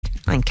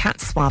I'm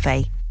Kat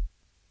Suave.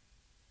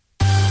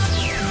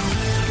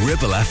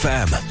 Ribble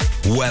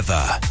FM.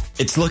 Weather.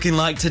 It's looking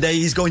like today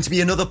is going to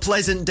be another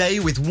pleasant day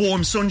with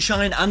warm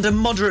sunshine and a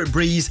moderate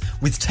breeze,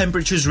 with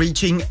temperatures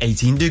reaching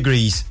 18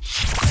 degrees.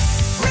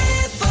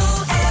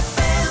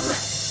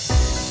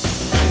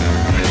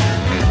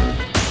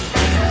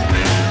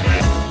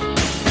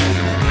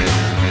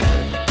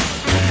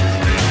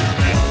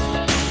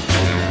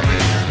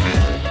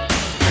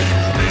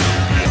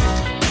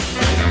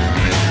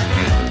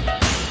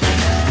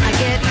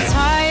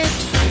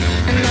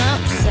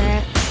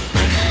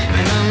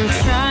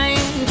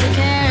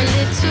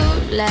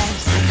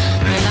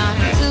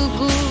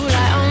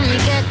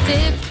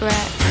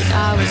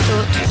 I was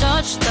taught to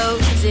dodge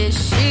those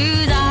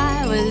issues.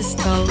 I was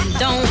told,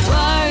 don't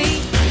worry,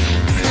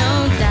 'cause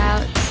no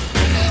doubt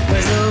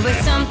there's always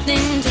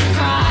something to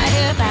cry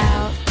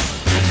about.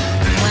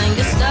 When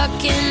you're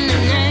stuck in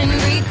an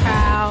angry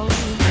crowd,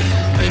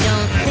 they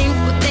don't think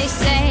what they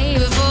say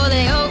before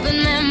they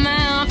open their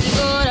mouth. You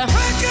gotta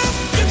pack up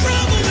your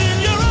trouble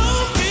in your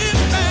own kit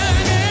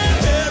bag and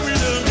bury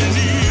them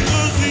beneath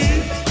the sea.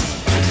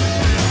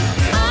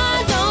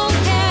 I don't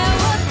care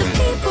what the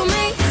people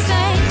may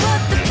say,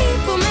 what the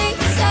people may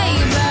say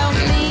about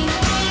me.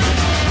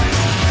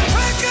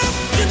 Pack up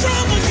your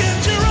troubles, get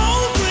your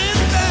own grip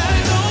bag.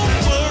 Don't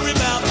worry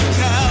about the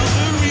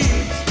cavalry.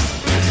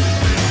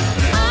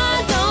 I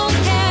don't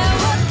care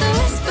what the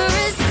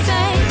whisperers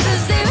say,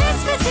 'cause they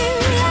whisper too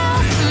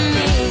loud for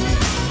me.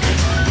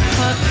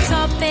 Hot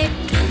topic,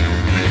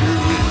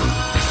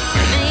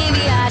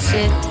 maybe I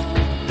should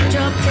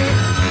drop it.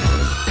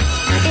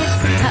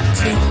 It's a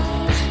touchy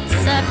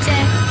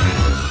subject,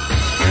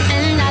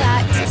 and I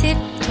like to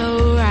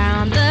tiptoe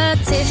around the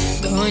tiff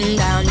going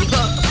down. You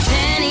got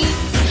pennies,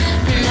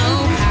 no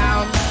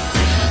pounds,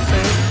 so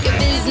if your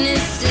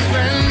business is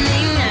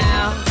running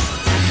out,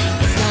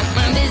 it's not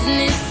my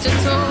business to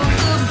talk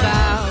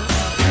about.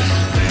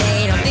 But they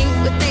don't think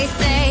what they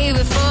say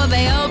before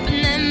they open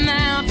their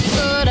mouth. You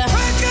gotta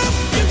pack up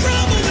your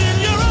trouble in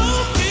your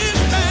own kit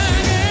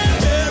bag and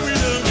bury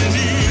them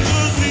beneath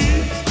the sea.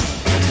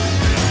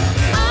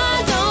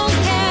 I don't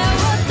care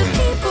what the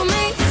people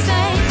may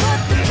say, what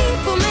the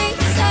people may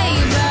say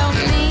about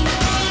me.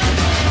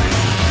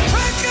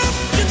 Pack up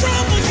your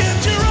troubles, get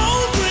your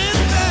own grip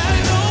bag.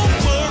 Don't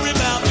worry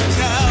about the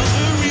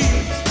cavalry.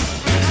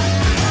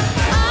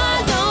 I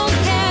don't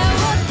care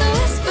what the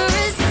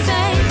whisperers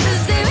say,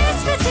 'cause they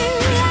whisper too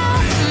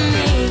loud for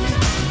me.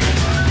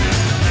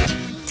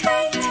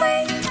 Tweet,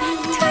 tweet,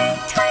 tweet, tweet,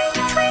 tweet,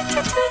 tweet, tweet,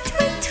 tweet,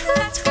 tweet,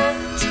 tweet,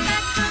 tweet.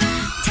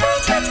 Tweet,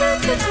 tweet, tweet,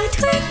 tweet,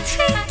 tweet, tweet,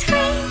 tweet,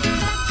 tweet.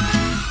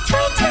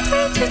 Tweet, tweet,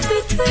 tweet, tweet,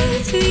 tweet,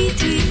 tweet, tweet,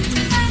 tweet.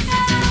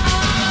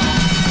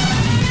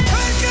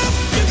 Pack up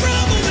your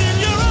trouble in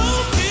your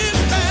own kit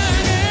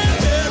bag and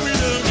bury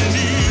them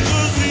beneath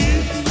the sea.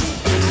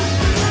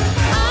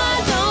 I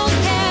don't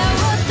care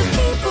what the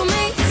people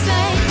may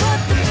say, what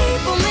the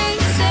people may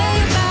say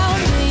about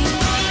me.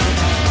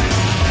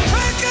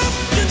 Pack up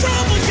your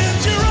troubles, get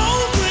your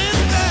own grip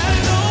bag.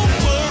 Don't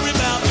worry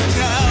about the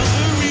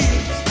cavalry.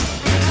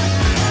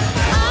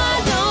 I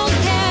don't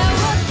care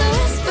what the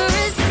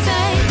whisperers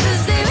say,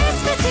 'cause they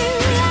whisper too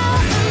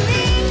loud for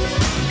me.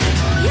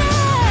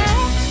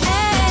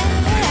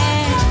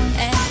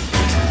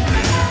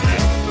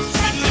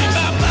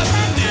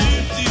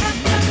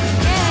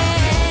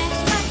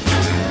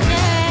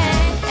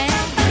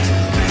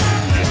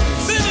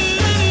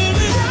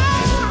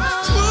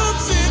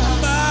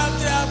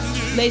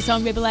 This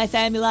on Ribble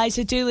FM,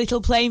 Eliza Doolittle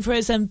playing for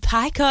us and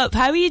Pack Up.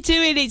 How are you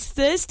doing? It's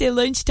Thursday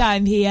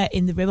lunchtime here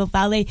in the Ribble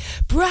Valley.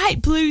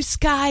 Bright blue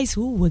skies.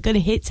 Ooh, we're going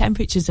to hit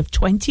temperatures of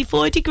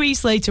 24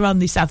 degrees later on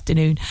this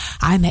afternoon.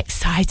 I'm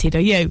excited, are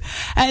you?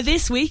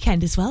 This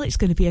weekend as well, it's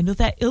going to be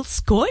another Il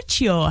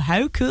Scorchio.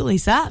 How cool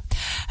is that?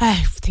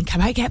 I think I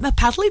might get my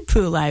paddling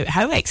pool out.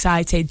 How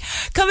exciting.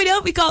 Coming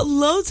up, we've got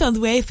loads on the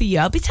way for you.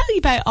 I'll be telling you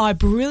about our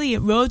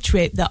brilliant road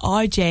trip that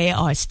RJ,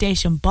 our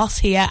station boss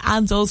here,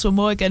 and also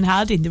Morgan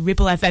had in the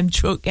Ribble FM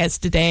truck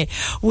yesterday.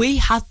 We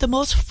had the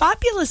most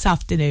fabulous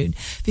afternoon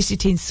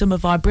visiting some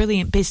of our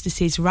brilliant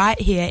businesses right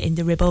here in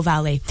the Ribble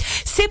Valley.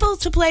 Sybil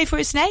to play for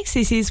us next.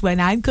 This is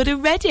When I'm Good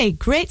and Ready.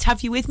 Great to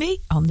have you with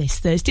me on this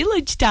Thursday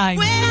lunchtime.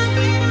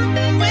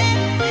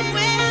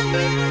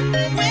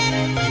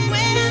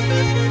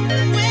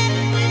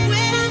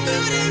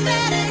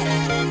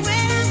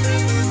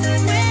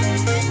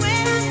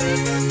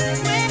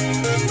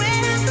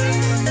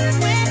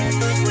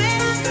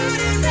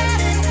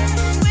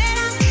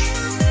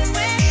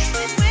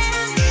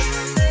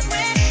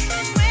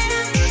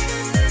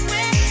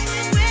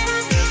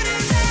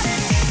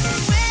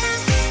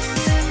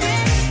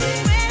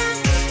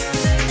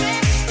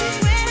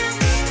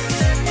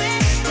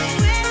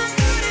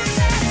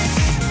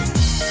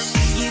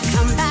 You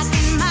come back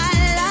in my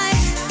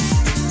life.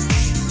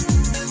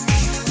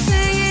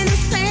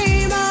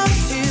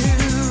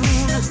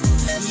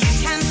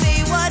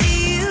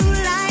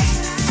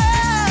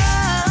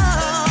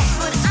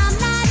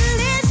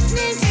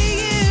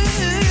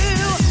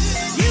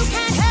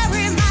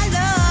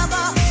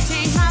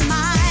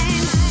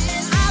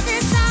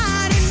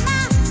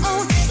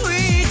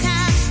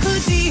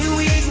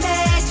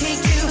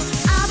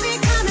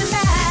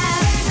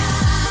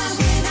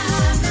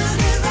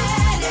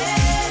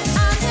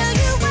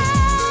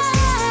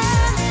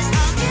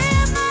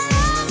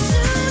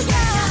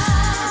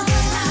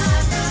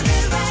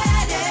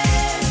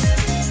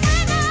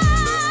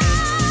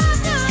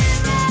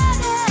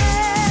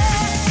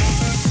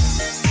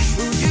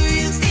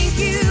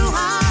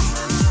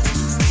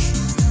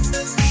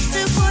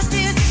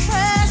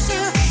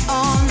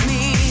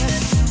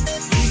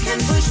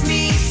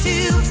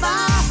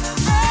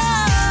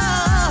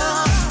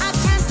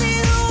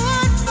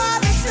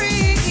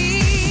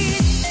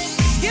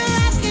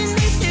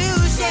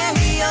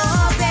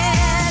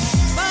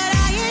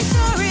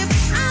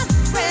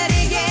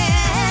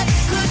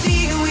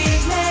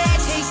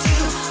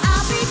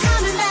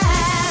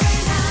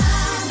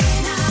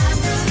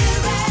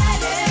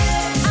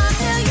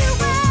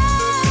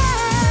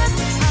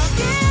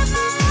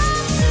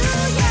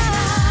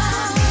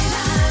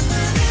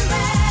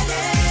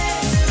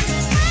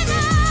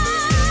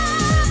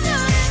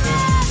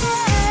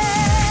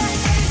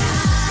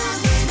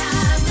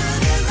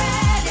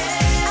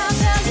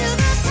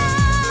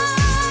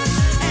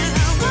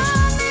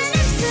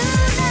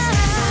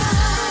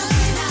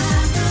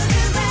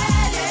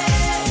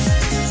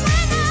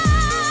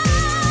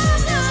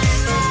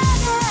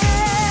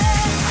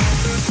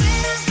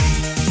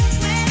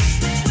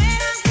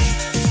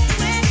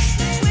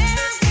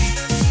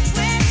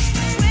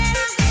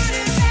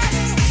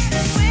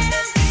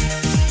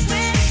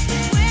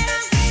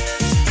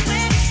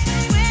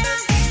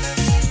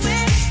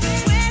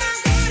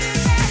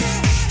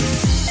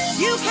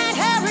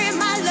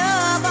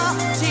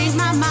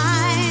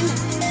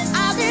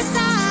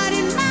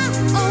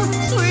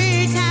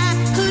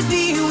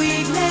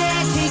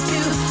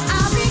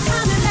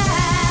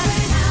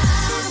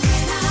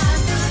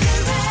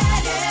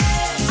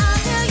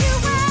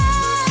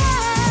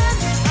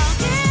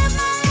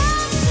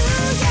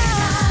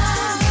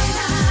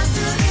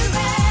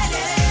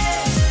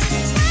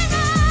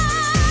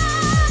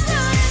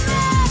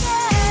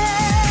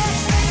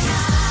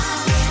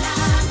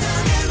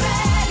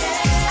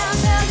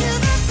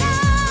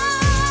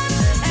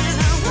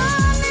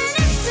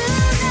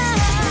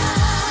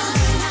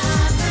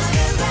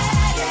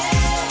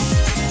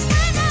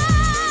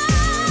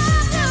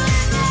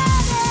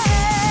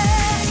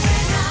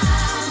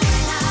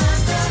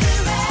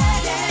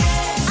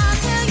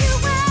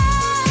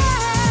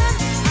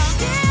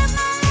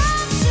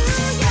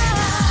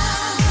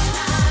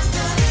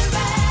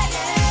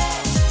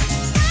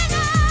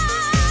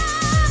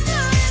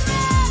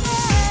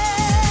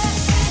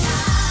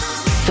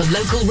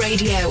 local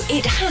radio,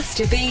 it has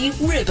to be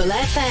Ribble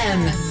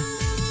FM.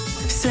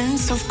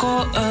 Since I've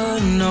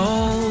gotten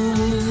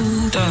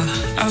older,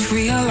 I've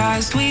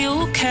realised we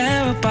all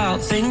care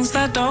about things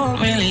that don't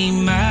really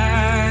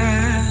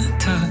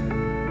matter.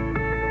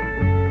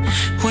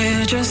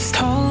 We're just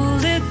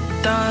told it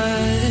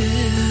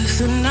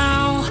does, and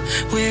now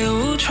we're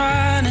all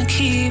trying to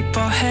keep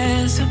our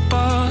heads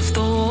above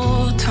the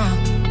water.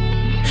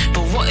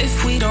 But what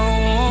if we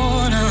don't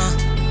wanna?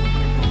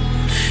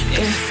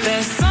 If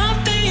there's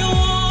something you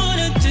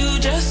wanna do,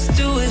 just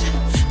do it.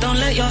 Don't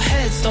let your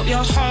head stop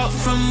your heart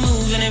from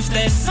moving. If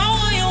there's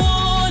someone you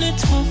wanna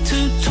talk to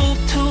them.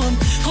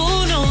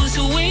 Who knows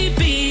who we'd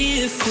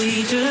be if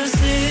we just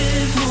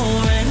live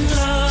more and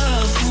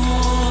love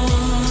more.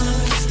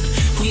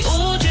 We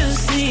all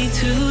just need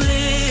to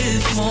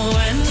live more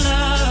and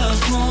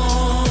love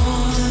more.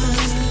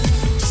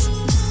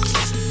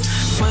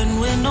 When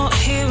we're not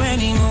here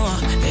anymore,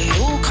 it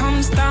all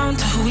comes down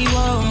to who we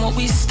were and what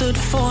we stood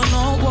for,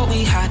 not what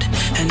we had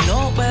and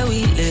not where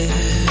we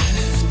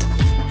lived.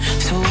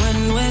 So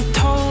when we're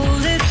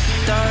told it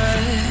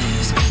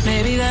does,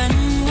 maybe then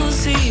we'll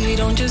see we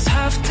don't just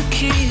have to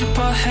keep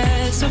our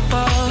heads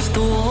above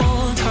the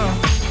water.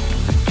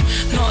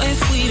 Not if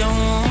we don't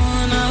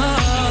wanna.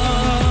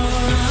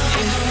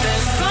 If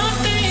there's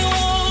something you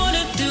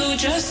wanna do,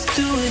 just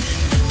do it.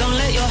 Don't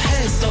let your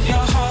head stop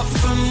your heart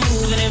from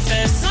moving. If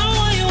there's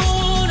someone you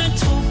wanna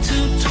talk to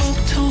them.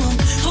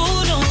 Who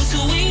knows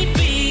who we'd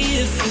be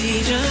if we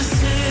just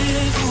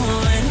live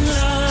more and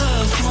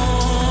love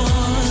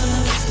more.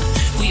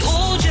 We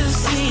all just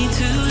need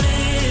to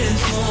live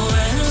more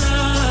and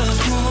love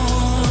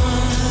more.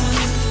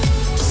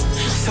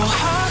 So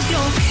hug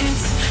your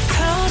kids,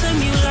 tell them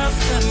you love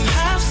them,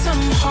 have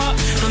some heart,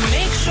 but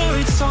make sure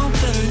it's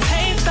open,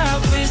 take that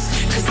risk,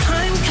 'cause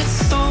time gets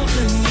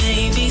stolen.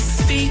 Maybe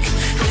speak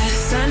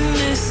less and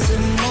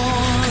listen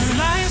more, 'cause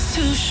life's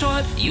too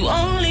short, you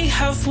only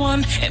have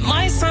one. It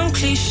might sound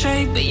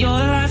cliche, but your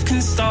life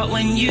can start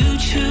when you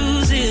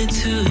choose it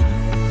to.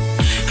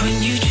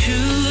 When you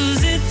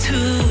choose it to.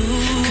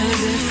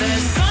 'Cause if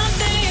there's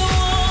something you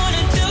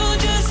wanna do,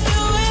 just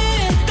do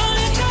it. Don't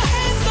let your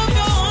head stop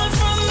your heart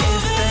from moving.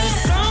 If there's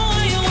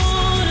someone you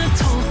wanna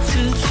talk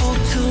to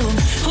them.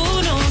 Who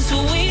knows who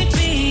we'd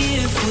be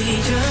if we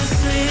just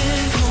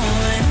live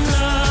more and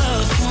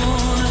love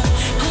more.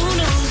 Who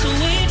knows who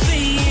we'd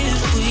be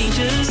if we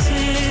just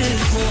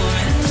live more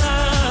and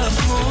love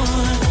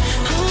more.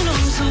 Who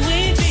knows who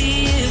we'd be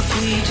if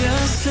we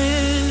just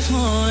live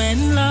more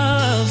and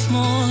love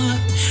more.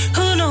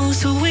 Who knows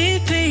who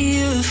we'd be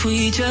if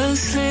we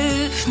just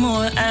live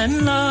more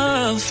and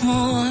love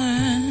more.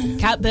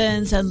 Cat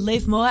Burns and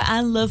Live More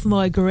and Love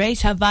More.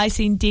 Great advice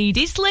indeed.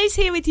 It's Liz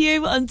here with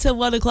you until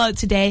 1 o'clock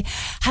today.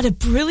 Had a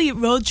brilliant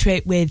road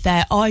trip with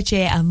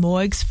RJ and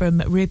Morgs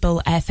from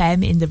Ribble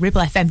FM in the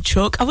Ribble FM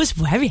truck. I was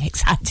very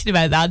excited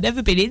about that. I'd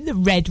never been in the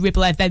red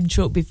Ribble FM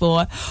truck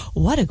before.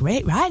 What a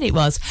great ride it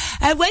was.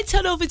 Went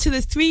on over to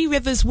the Three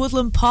Rivers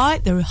Woodland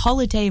Park. There are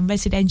holiday and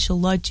residential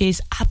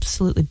lodges.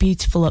 Absolutely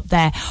beautiful up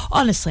there.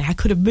 Honestly, I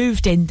could have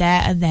moved in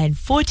there, and then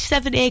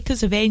 47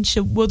 acres of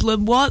ancient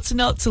woodland. What's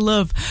not to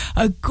love?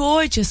 A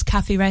gorgeous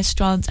cafe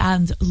restaurant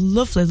and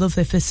lovely,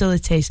 lovely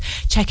facilities.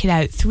 Check it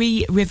out,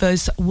 Three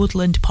Rivers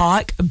Woodland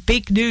Park.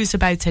 Big news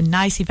about a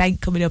nice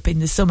event coming up in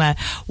the summer.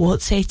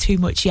 Won't say too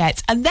much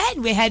yet. And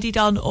then we headed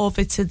on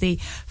over to the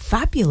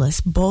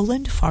fabulous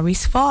Bowland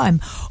Forest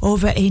Farm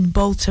over in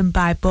Bolton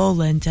by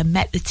Bowland and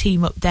met the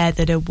team up there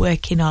that are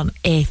working on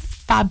a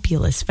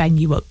fabulous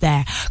venue up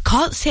there.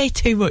 Can't say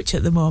too much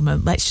at the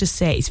moment. Let's just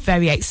say it's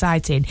very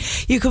exciting.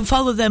 You can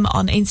follow them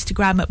on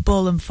Instagram at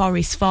Bowland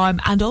Forest Farm,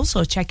 and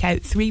also check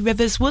out Three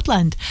Rivers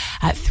Woodland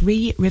at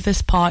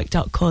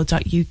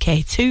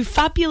threeriverspark.co.uk. Two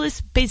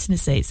fabulous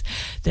businesses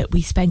that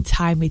we spent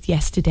time with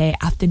yesterday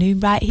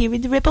afternoon right here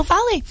in the Ribble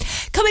Valley.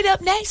 Coming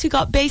up next, we've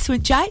got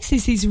Basement Jacks.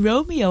 This is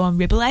Romeo on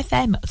Ribble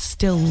FM.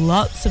 Still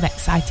lots of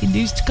exciting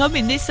news to come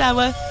in this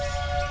hour.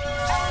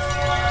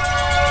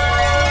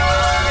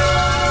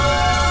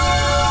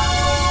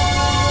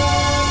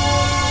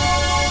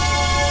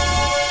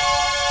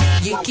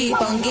 You keep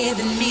on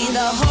giving me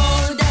the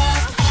hold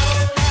up.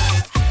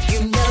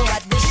 You know I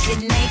wish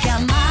you'd make your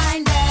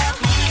mind up.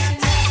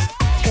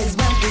 'Cause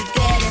when we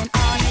getting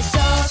on it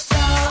so,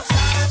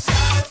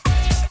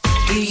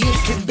 you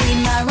used to be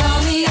my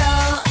Romeo.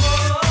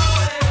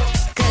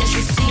 'Cause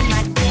you see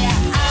my dear,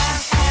 I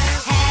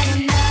had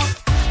enough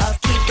of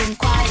keeping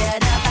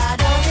quiet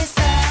about all this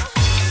stuff.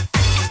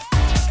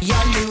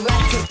 You're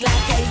neurotic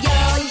like a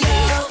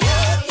yo-yo.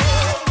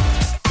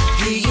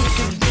 You used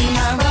to be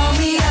my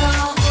Romeo.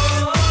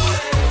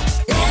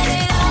 Let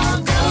it all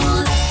go.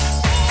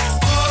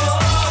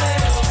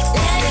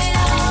 Let it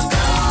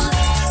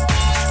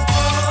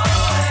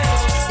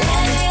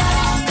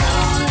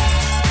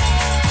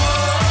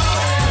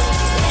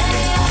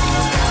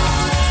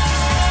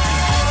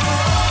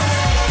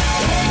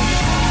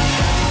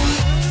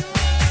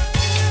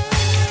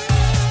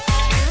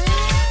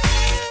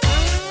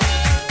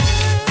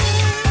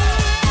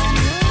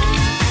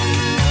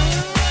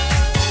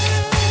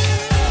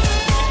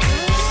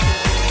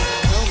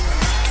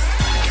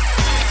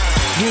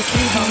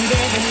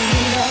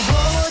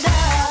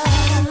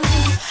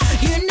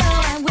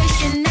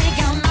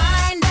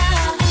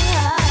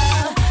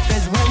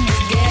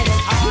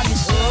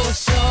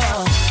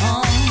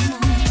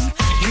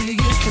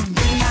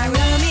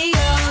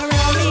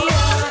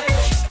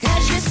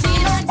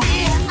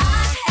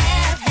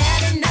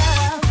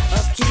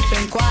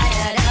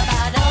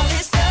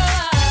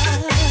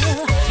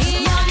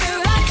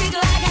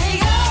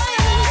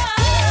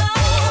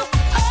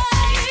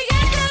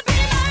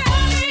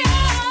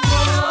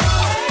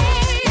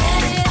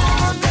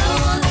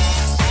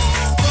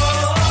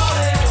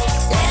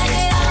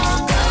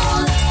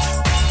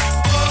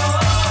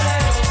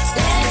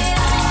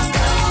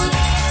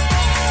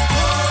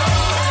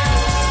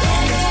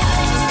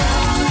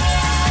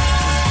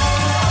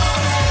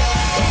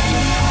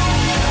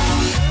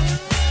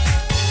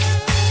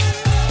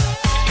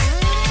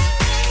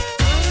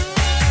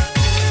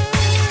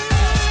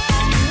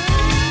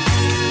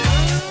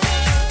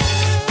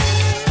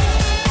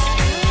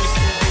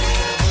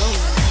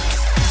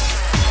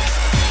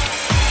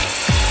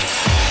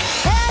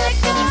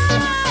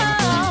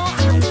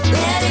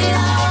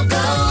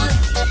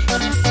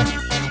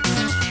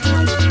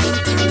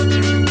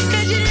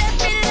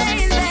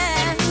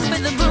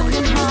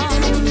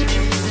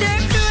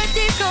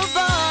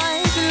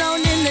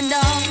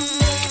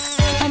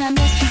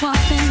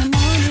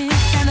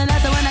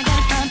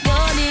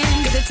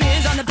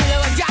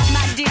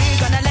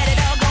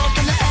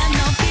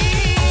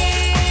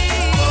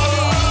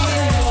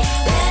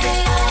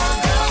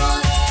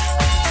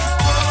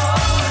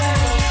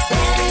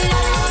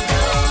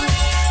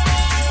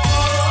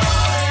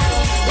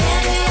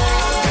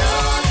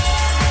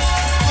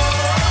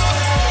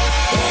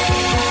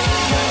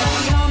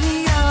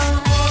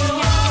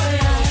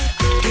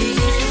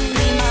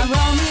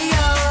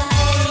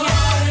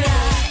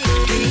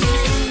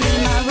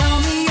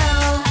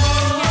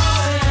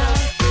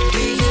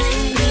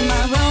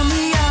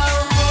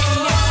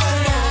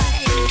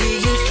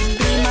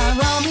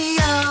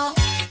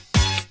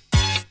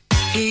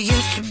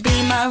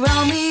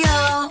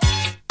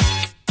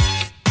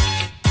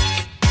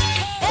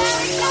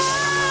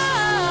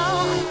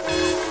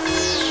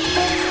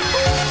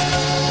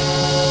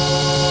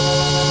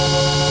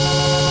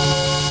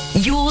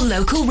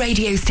local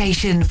radio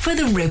station for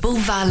the Ribble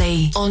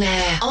Valley. On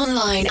air,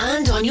 online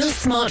and on your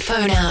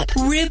smartphone app.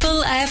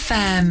 Ribble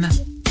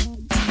FM.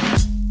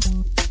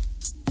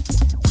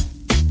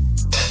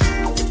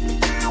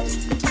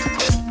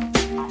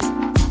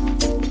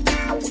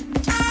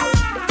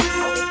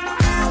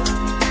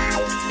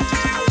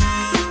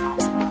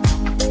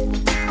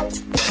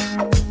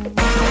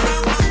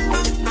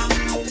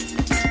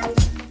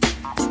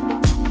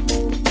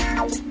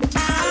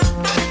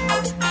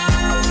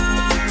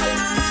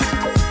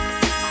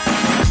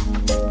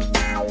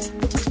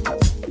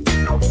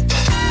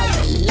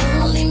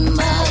 Lonely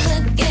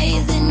mother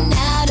gazing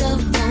out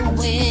of the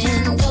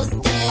window,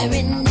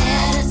 staring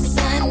at a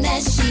son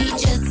that she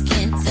just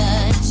can't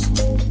touch.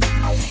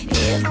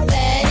 If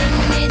at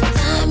any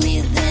time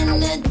he's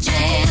in a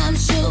jam,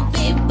 she'll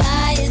be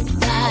by his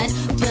side,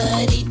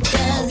 but he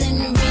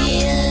doesn't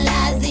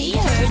realize he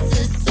hurts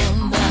her so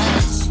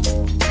much.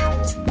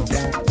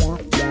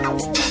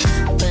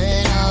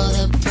 But all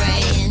the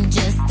praying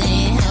just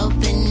ain't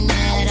helping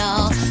at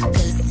all,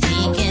 'cause he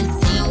can't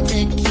seem to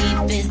keep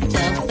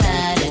himself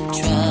out of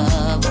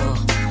trouble.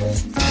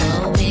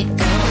 So he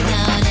goes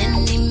out and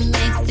he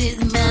makes his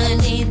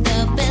money the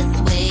best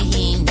way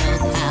he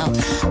knows how.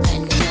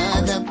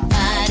 Another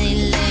body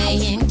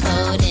laying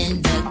cold in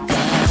the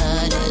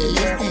gutter.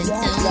 Listen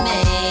to me.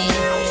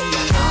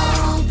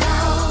 Don't go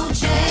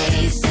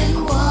chasing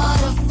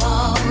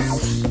waterfalls.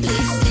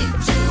 Please stick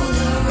to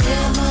the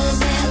rivers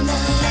and the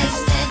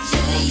lakes that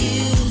you're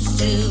used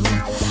to.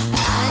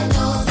 I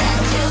know that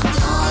you're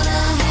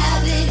gonna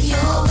have it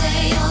your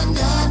way or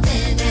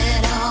nothing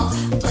at all,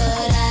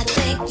 but I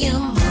think you're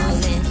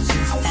moving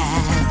too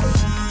fast.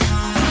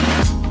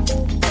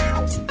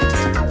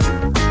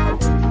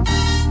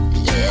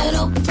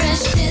 Little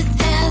Precious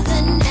has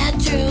a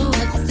natural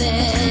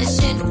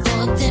obsession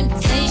for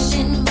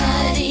temptation,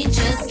 but he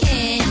just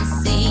can't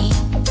see.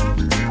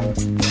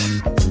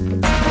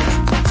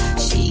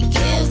 She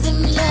gives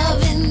him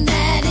loving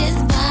that his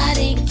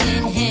body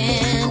can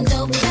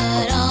handle,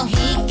 but all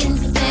he can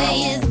say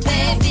is,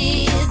 baby,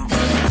 it's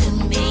good to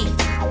me.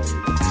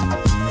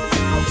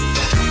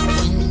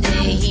 One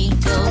day he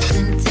goes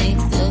and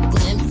takes a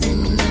glimpse in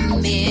the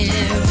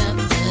mirror,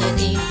 but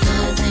he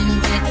doesn't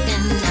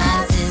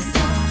recognize his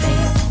own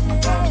face.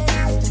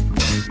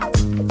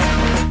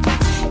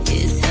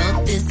 His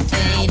health is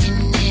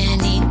fading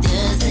and he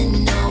doesn't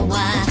know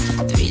why.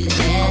 3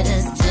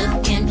 letters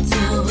took him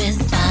to his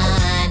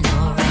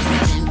final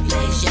resting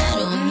place. You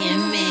don't hear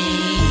me.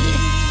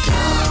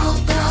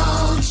 Don't go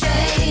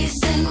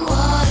chasing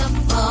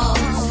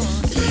waterfalls.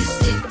 Please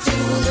stick to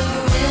the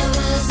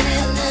rivers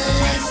and the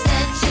lakes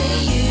that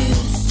you're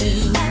used to.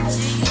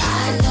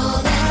 I know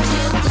that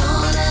you're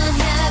gonna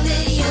have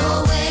it your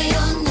way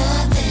or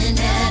nothing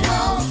at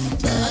all,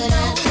 but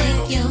I think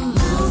you're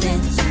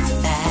moving too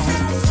fast.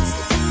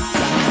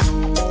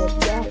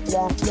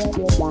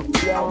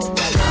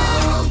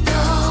 Don't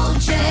go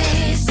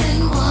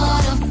chasing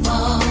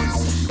waterfalls.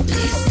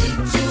 Please stick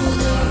to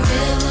the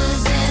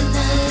rivers and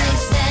the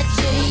lakes that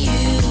you're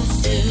used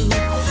to.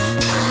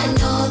 I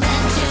know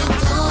that you're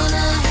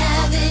gonna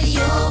have it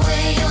your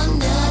way or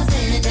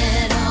nothing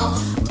at all,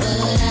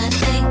 but I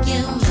think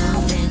you're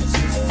moving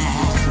too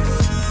fast.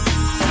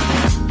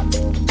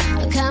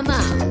 Come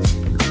on.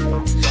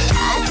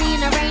 I seen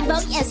a rainbow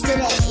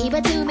yesterday,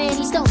 but too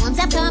many storms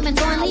have come and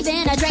gone,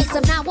 leaving a trace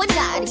of not one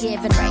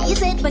God-given ray.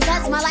 Is it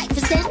because my life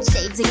is 10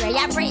 shades of gray?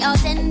 I pray all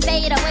 10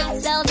 fade away,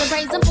 seldom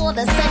praise him for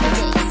the 7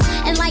 days.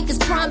 And like his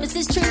promise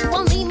is true,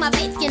 only my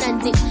faith can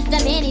undo the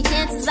many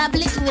chances I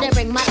blew to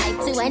bring my life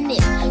to an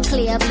end.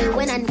 Clear blue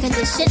and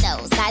unconditional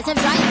skies have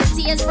dried the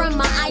tears from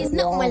my eyes,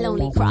 no one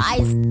lonely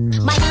cries.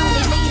 My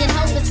only leading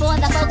hope is for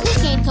the folk who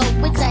can't cope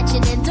with such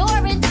an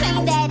enduring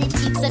pain that it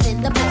keeps them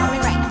in the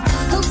pouring rain.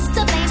 Who's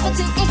to blame for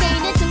taking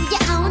gain into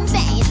your own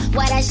vein?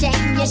 What a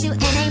shame you shoot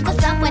and aim for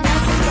someone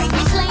else's brain.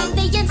 You claim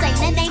the insane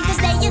and aim to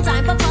stay in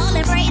time for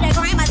falling prey to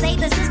crime. I say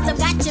the system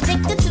got you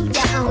victim to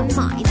your own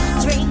mind.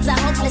 Dreams are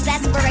hopeless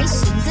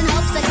aspirations and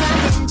hopes are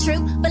coming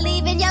true.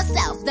 Believe in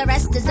yourself, the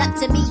rest is up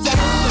to me and you.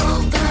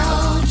 Don't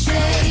go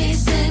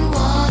chasing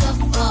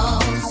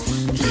waterfalls.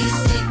 Please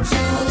stick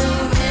to the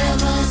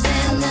rivers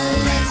and the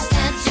lakes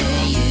that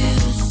you're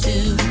used to.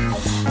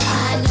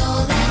 I know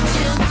that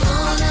you're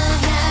gonna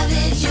have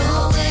it your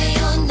way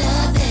or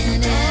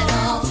nothing at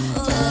all,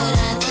 but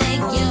I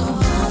think you're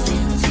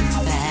moving too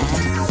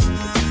fast.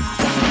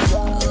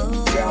 Don't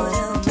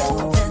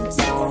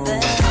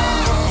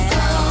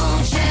go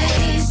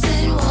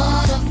chasing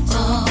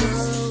waterfalls.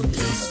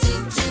 Please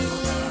stick to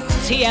the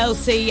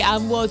TLC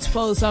and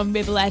Waterfalls on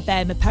Ribble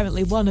FM.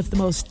 Apparently one of the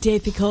most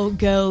difficult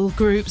girl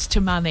groups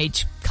to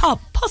manage. can't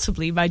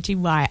possibly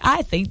imagine why.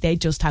 I think they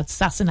just had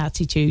sass and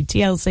attitude.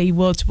 TLC,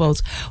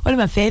 Waterballs, one of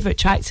my favourite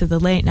tracks of the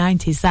late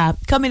 90s, that.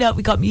 Coming up,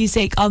 we got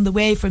music on the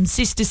way from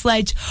Sister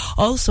Sledge,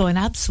 also an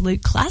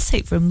absolute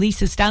classic from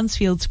Lisa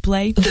Stansfield to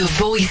play. The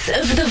voice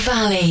of the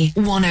valley,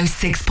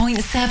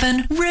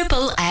 106.7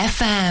 Ribble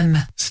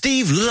FM.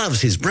 Steve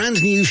loves his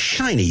brand new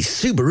shiny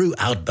Subaru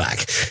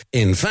Outback.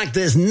 In fact,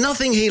 there's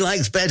nothing he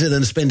likes better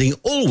than spending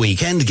all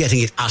weekend getting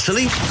it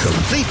utterly,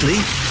 completely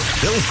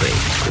filthy.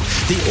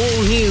 The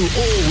all-new,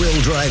 all-wheel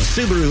drive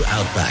Subaru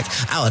Outback,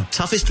 our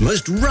toughest,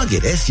 most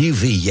rugged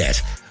SUV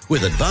yet.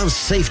 With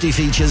advanced safety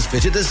features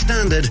fitted as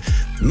standard,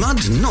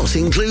 mud not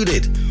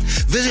included.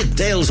 Visit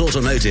Dale's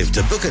Automotive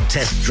to book a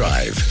test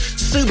drive.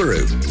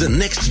 Subaru, the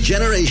next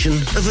generation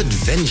of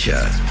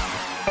adventure.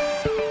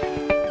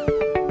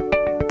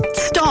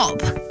 Stop!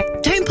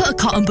 Don't put a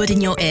cotton bud in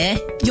your ear.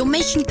 You're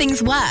making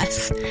things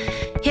worse.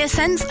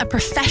 HearSense are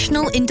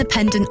professional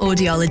independent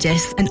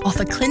audiologists and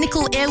offer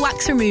clinical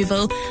earwax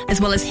removal as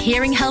well as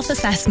hearing health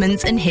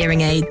assessments and hearing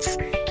aids.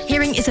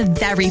 Hearing is a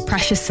very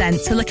precious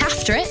sense, so look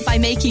after it by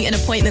making an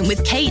appointment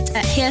with Kate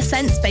at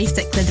HearSense based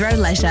at Clitheroe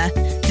Leisure.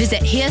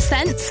 Visit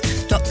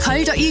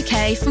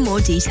hearsense.co.uk for more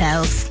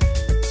details.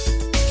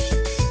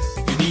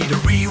 Need a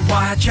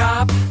rewire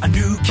job, a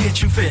new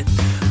kitchen fit,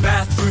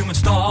 bathroom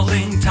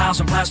installing, tiles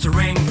and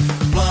plastering,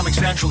 plumbing,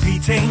 central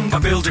heating, a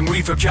building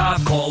refurb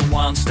job. Call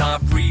One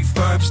Stop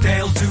Refurbs,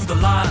 Dale to the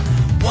lot.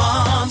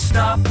 One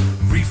Stop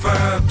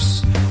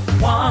Refurbs,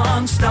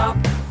 One Stop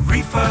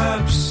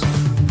Refurbs,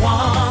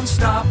 One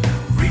Stop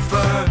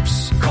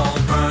Refurbs. Call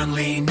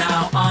Burnley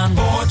now on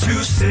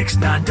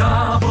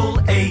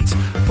 426-988,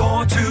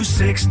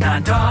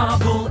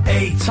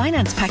 426-988.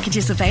 Finance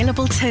packages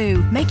available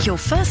too. Make your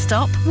first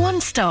stop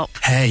One Stop.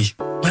 Hey,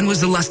 when was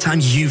the last time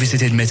you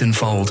visited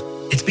Mittenfold?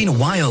 It's been a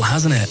while,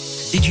 hasn't it?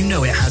 Did you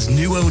know it has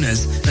new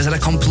owners and has had a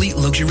complete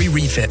luxury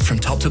refit from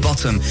top to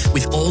bottom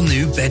with all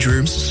new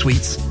bedrooms,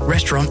 suites,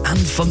 restaurant and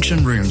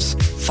function rooms?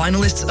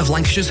 Finalists of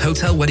Lancashire's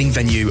Hotel Wedding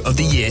Venue of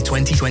the Year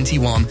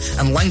 2021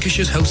 and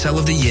Lancashire's Hotel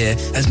of the Year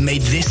has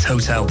made this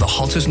hotel the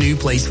hottest new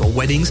place for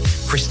weddings,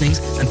 christenings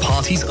and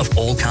parties of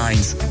all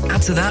kinds.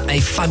 Add to that a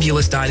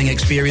fabulous dining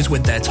experience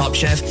with their top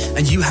chef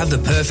and you have the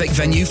perfect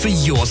venue for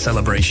your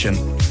celebration.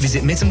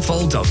 Visit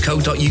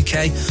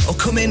mittenfold.co.uk or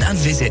come in and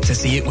visit to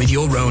see it with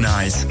your own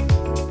eyes.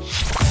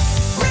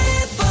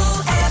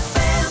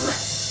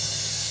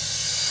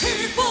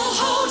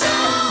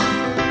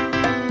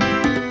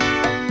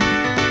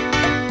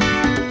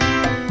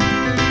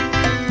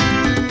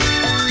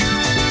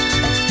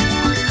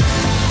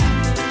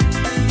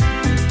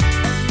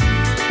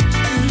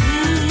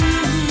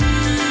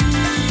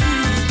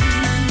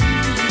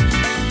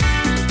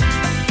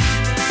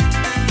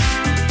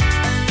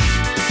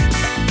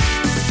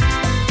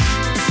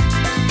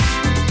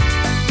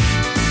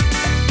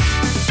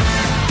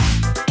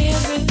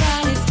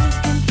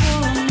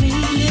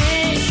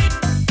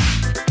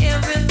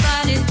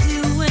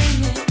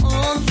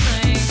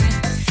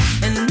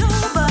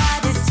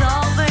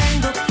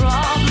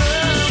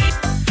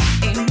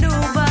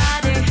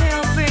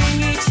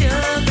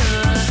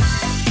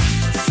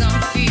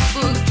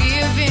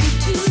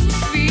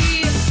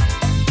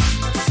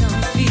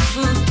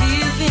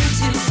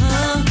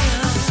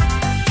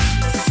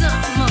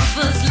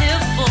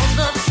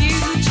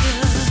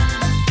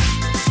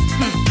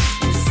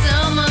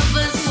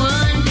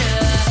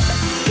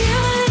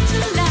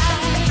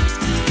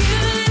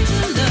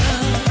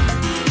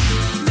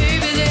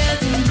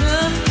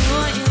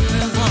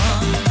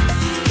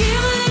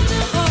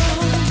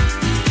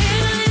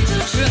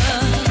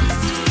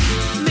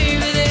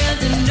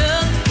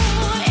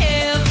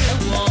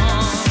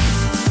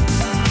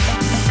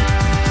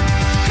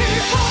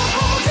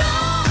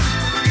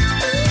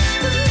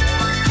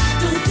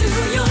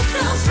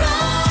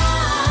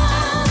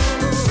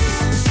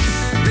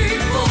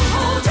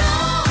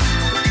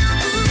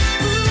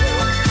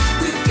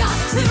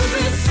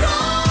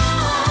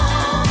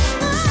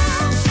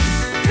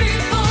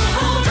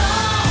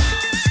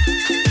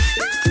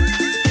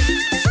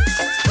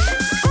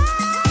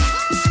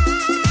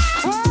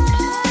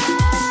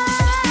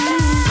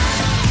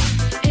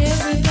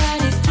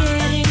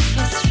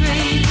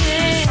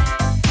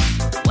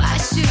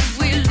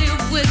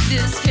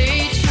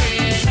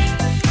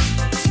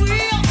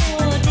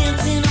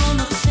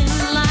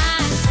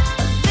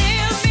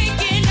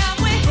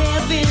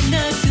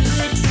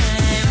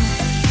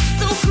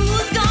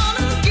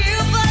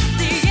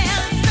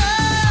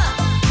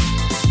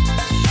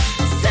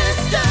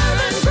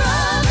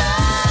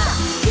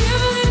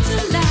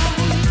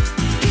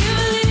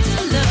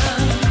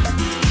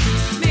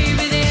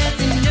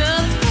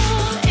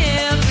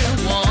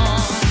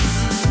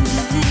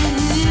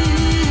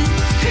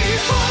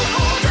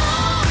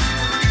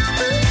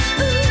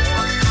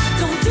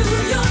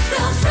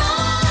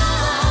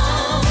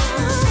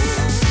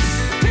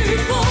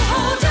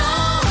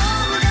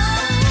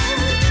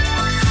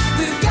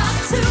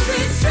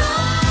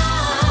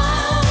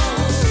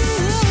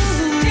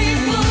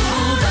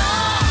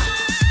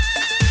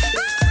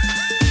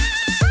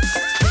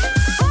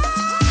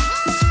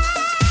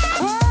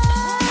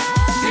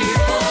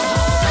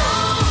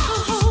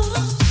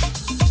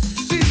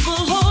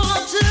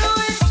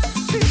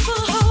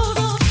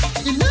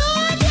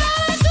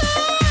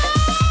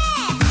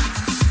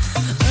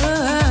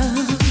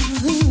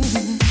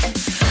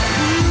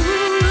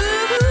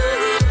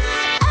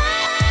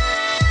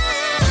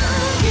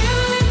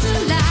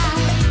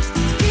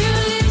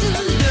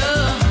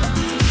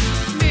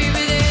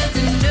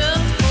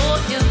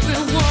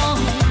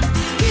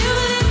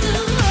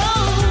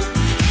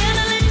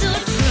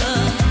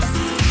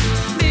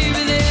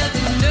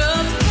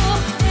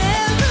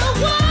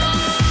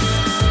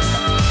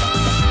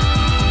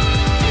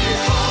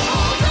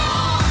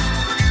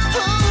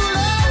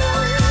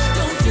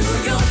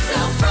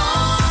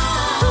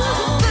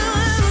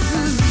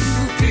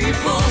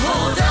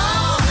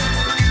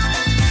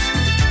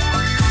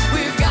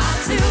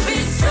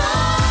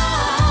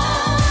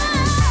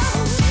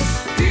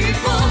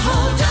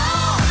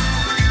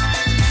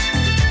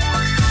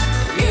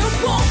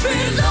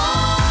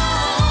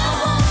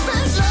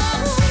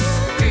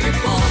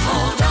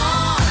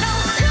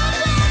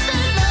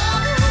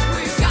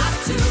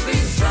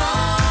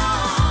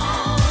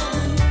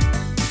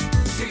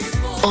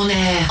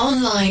 air,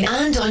 online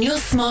and on your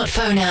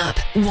smartphone app.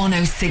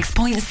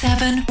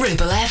 106.7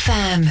 Ribble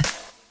FM.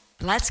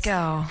 Let's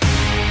go.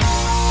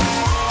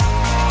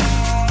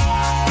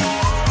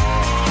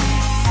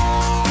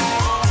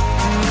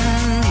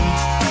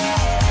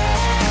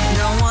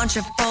 Don't want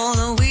you for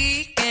the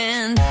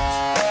weekend.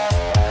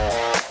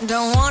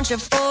 Don't want you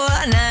for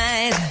a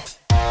night.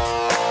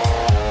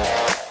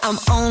 I'm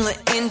only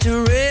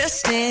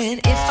interested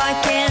if I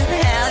can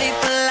have you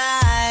for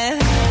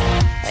life.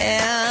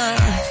 Yeah.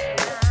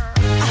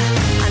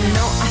 I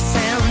know I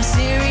sound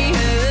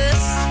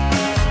serious,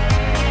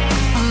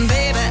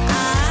 baby,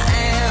 I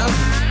am.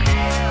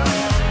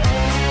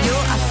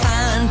 You're a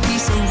fine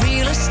piece of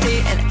real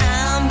estate, and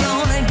I'm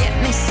gonna get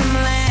me some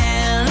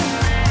land.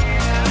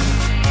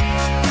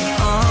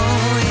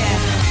 Oh yeah.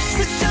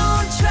 So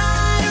don't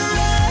try to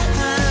run,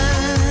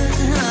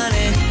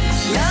 honey.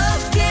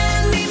 Love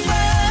can be fun.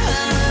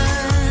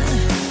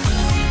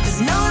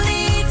 There's no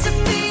need to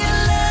be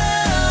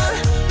alone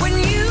when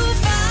you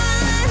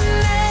find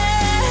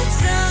that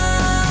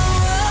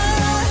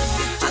someone.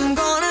 I'm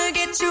gonna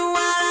get you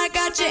while I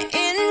got you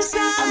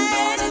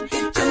inside.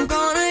 I'm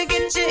gonna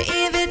get you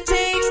if it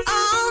takes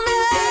all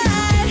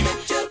night.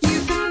 You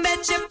can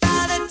bet you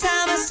by the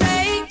time I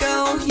say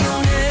go,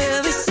 you'll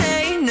never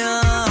say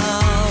no.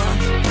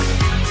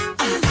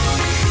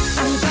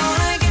 I'm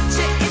gonna get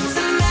you, it's a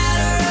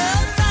matter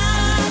of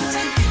fact.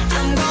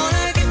 I'm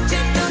gonna get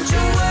you, don't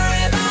you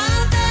worry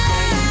about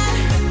that.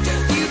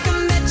 You can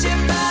bet your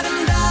bottom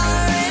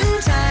dollar in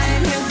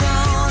time you're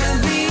gonna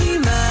be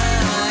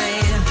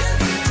mine.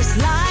 Just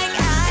like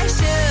I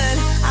should,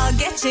 I'll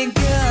get you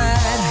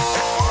good.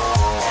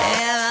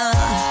 Yeah.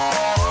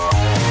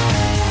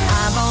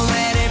 I've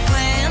already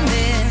planned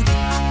it.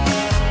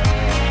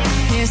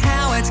 Here's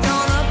how it's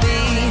gonna be.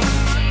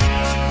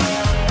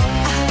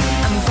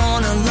 I'm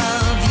gonna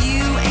love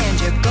you and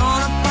you're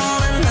gonna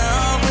fall in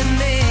love with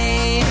me.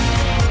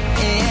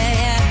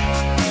 Yeah.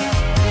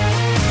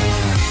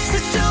 So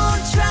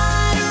don't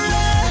try to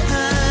run,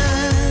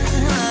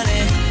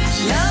 honey.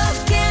 Love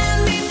can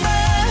be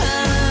fun.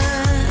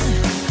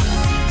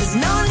 There's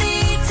no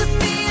need to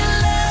be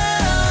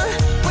alone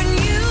when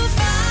you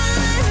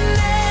find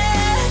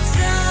that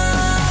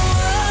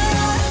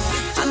someone.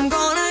 I'm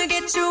gonna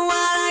get you while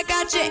I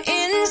got you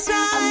inside.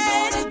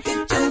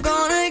 I'm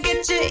gonna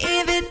get you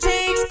if it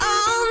takes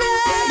all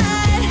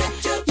night.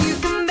 You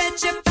can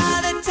bet you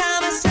by the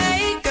time I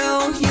say go,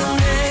 you'll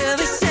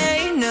never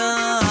say no.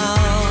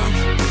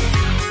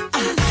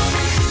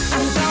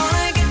 I'm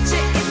gonna get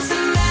you, it's a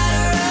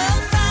matter of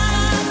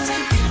fact.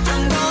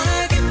 I'm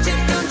gonna get you,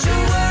 don't you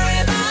worry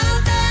about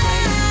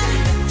that.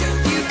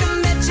 You can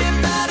bet your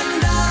bottom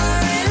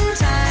dollar in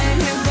time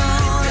you're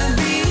gonna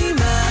be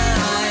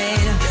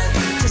mine.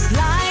 Just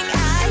like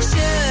I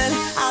should,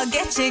 I'll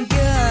get you good.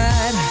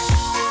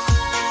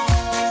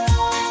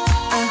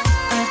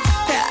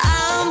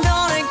 I'm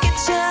gonna get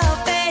you,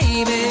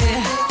 baby.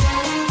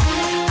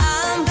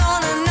 I'm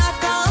gonna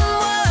knock on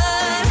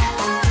wood.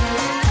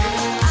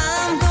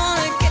 I'm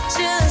gonna get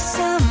you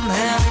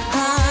somehow,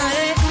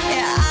 honey.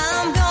 Yeah,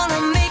 I'm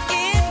gonna make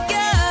it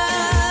good.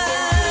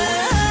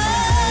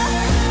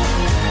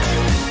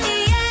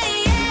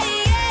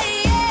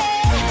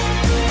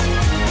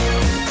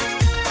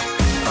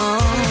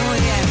 Oh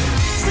yeah.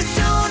 So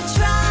don't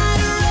try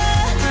to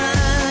run,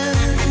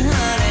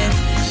 honey.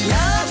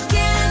 Love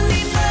can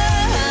be fun.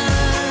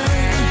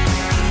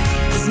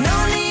 There's no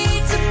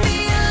need to be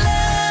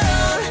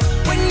alone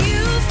when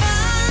you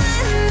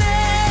find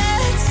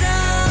that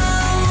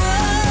someone.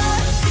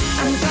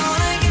 I'm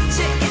gonna get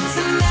you, it's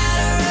a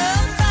matter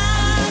of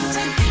fact.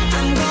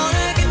 I'm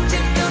gonna get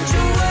you, don't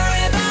you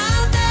worry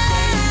about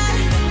that.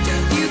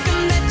 You can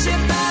bet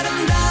your bottom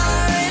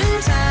dollar in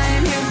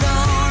time you're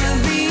gonna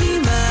be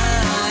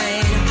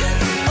mine.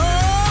 Oh,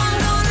 I'm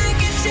gonna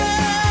get you.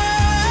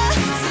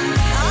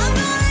 I'm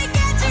gonna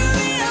get you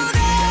real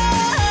good.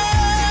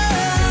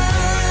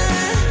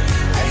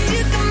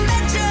 You can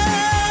bet you.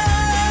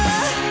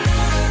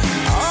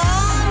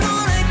 Oh, I'm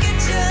gonna get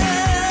you.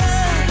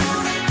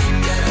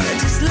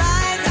 Just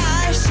like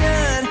I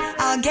should,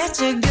 I'll get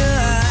you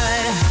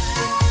good.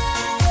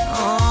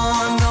 Oh,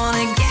 I'm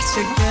gonna get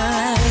you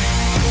good.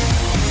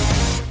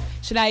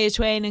 Shania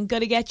Twain and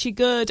Gonna Get You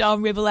Good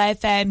on Ribble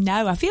FM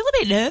now. I feel a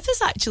bit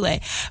nervous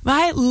actually.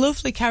 My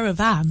lovely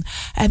caravan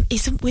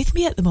isn't with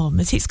me at the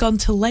moment. It's gone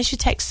to Leisure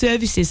Tech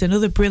Services,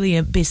 another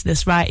brilliant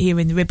business right here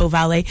in the Ribble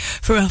Valley,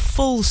 for a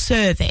full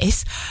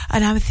service.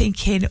 And I'm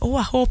thinking, oh,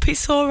 I hope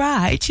it's all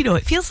right. You know,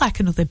 it feels like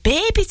another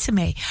baby to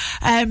me.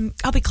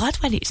 I'll be glad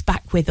when it's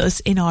back with us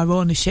in our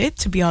ownership,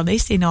 to be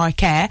honest, in our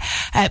care.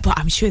 But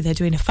I'm sure they're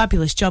doing a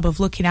fabulous job of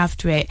looking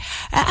after it.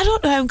 I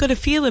don't know how I'm going to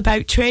feel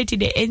about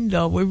trading it in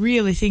though. We're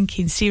really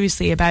thinking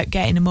seriously about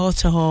getting a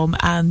motorhome,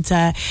 and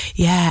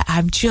yeah,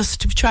 I'm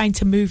just trying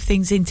to move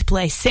things into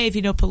place,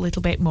 saving up a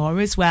little bit more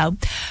as well.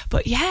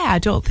 But yeah, I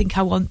don't think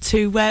I want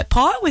to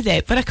part with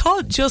it. But I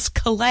can't just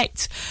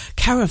collect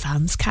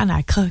caravans, can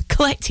I?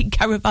 Collecting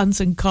caravans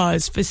and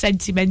cars for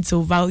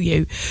sentimental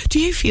value. Do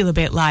you feel a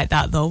bit like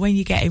that though when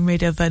you're getting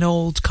rid of an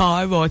old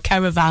car or a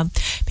caravan?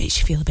 Makes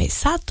you feel a bit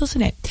sad,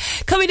 doesn't it?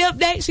 Coming up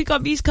next, we've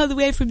got music on the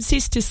way from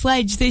Sister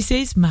Sledge. This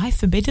is My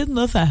Forbidden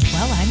Lover.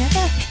 Well, I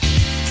never.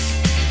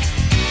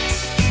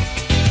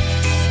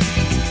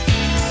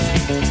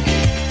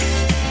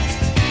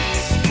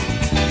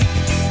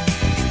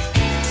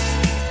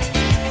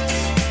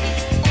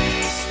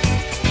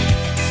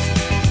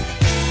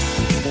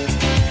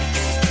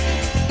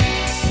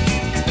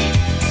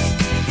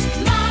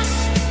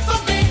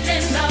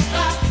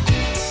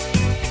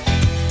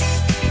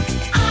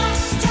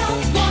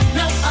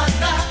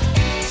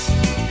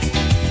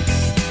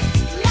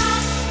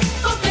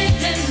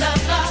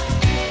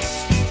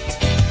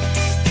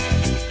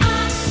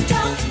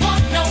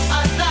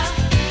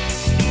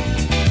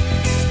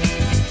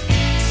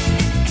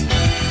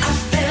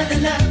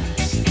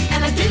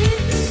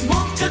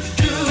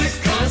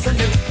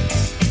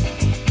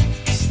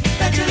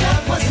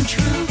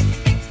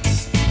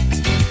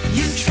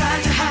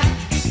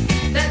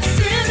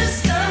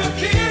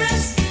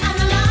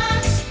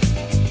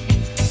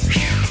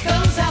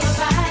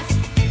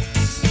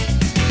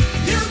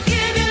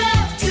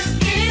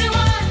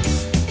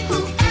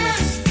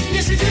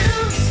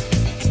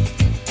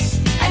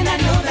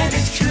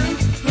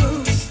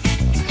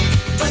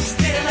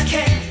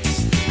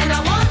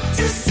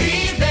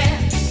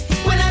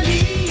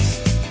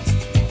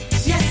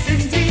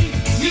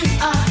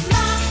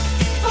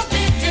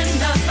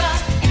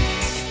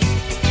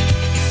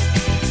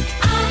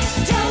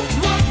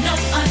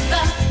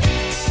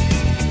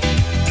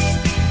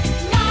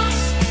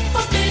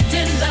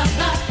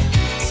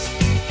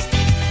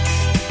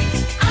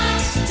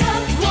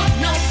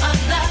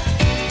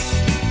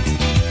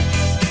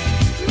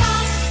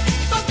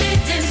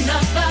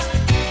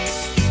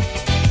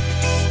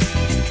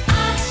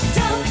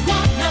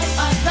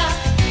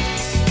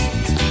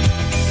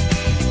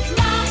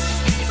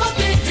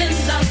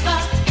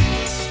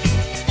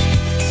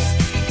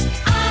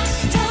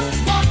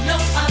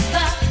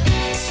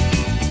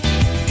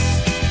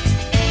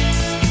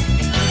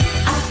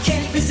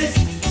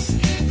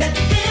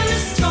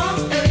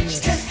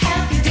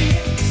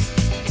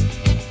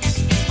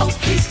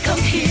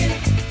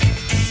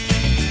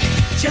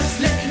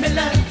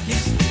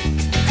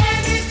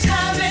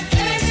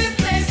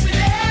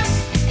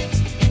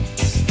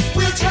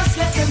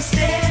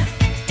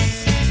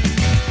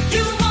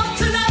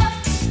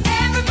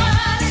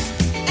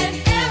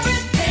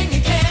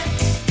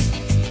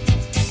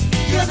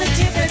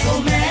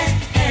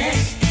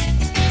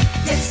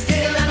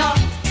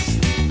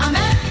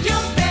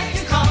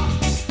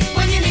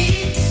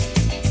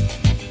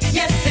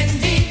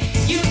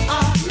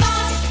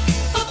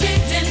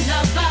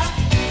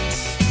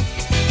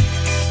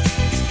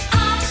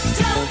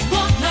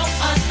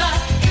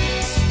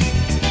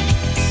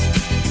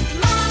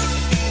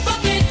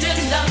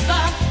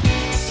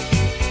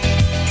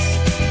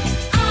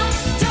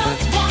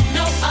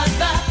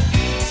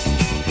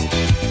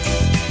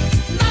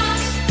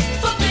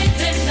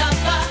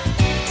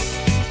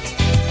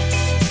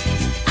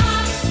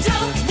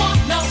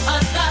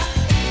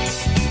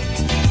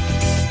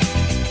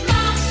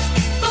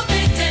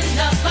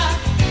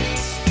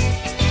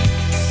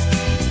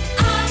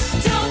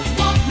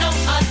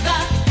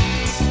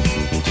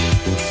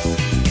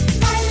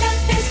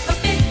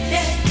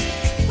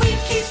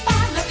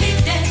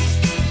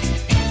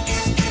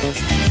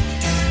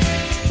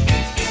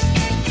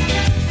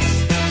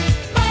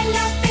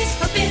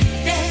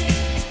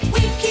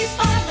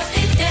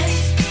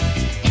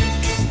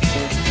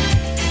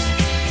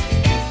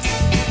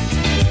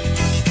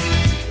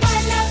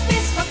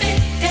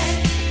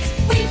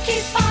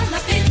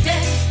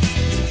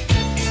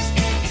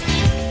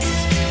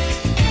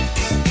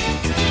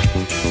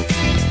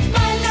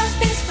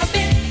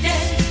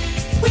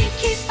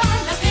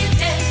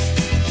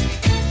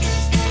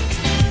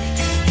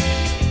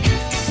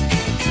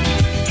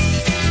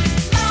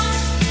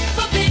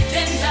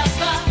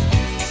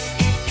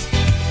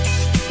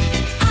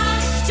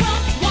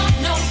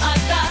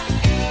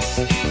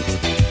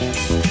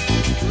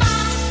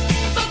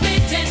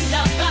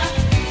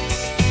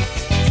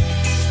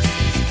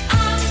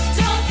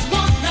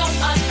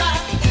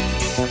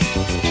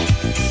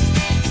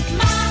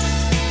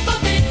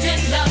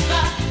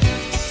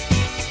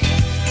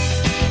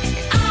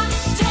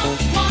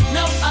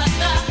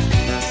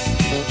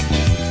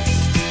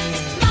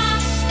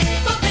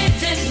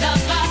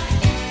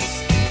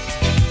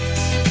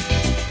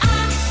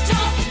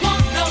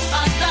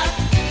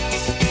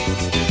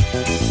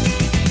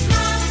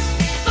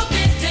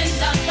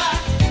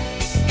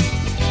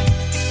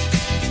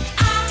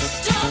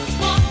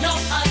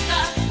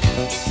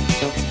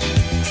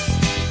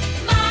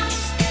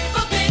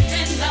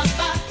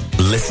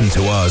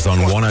 Listen to us on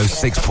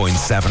 106.7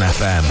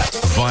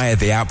 FM via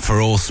the app for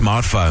all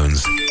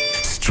smartphones.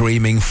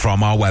 Streaming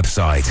from our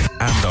website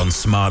and on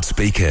smart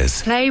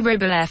speakers. Play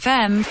Ribble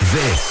FM.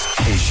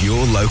 This is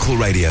your local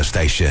radio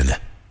station.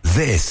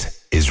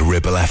 This is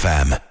Ribble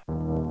FM.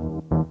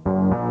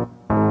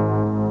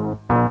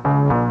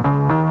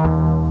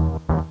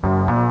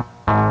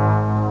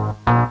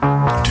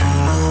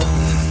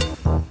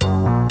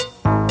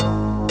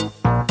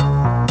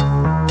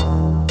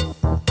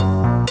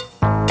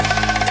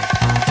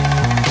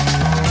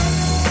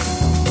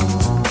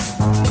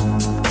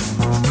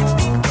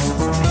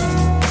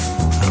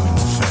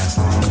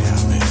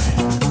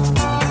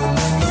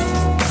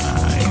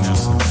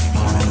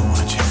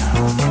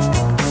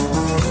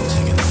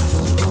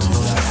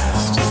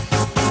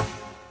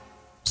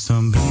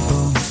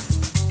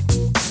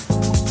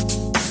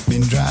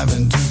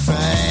 driving too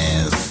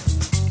fast.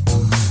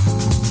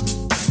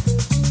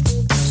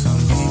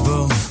 Some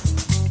people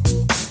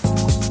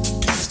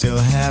still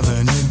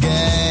having a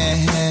gas.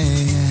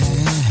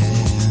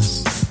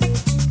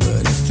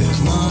 But if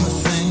there's one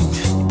thing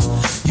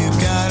you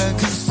gotta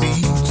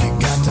concede, you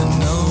got to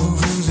know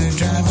who's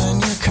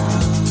driving your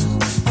car.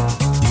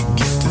 You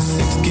get to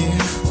sixth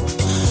gear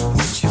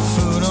with your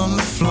foot on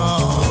the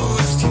floor.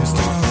 It's your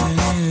starting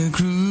in a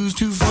cruise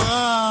too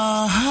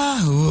far.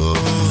 Whoa.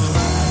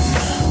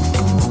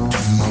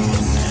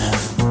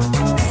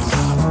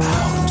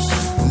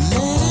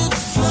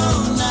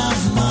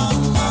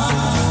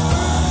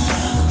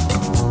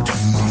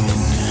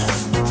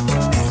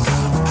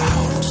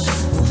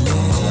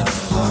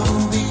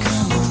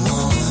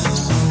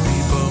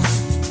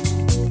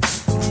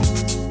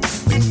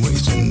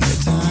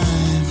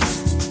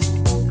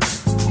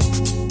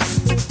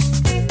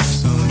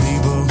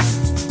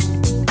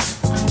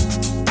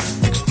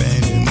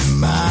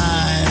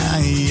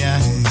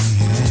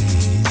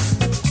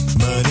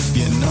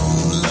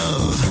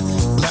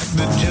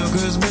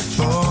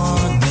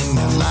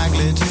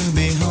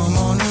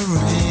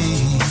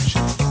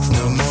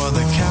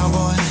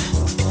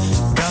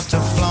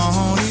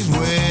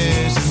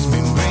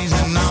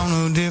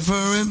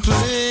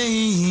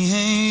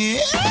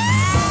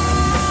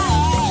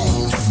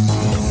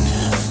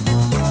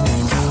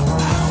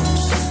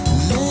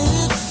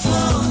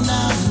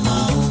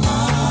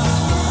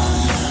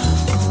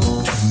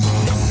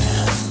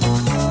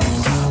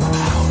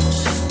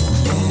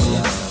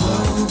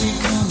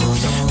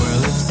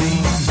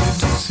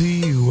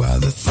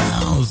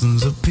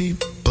 Thousands of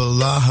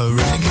people are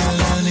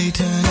regularly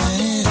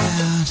turning it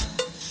out.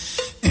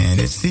 And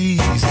it's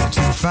easy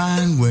to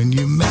find when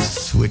you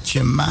mess with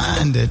your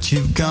mind that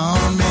you've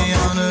gone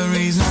beyond a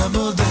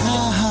reasonable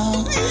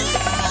doubt.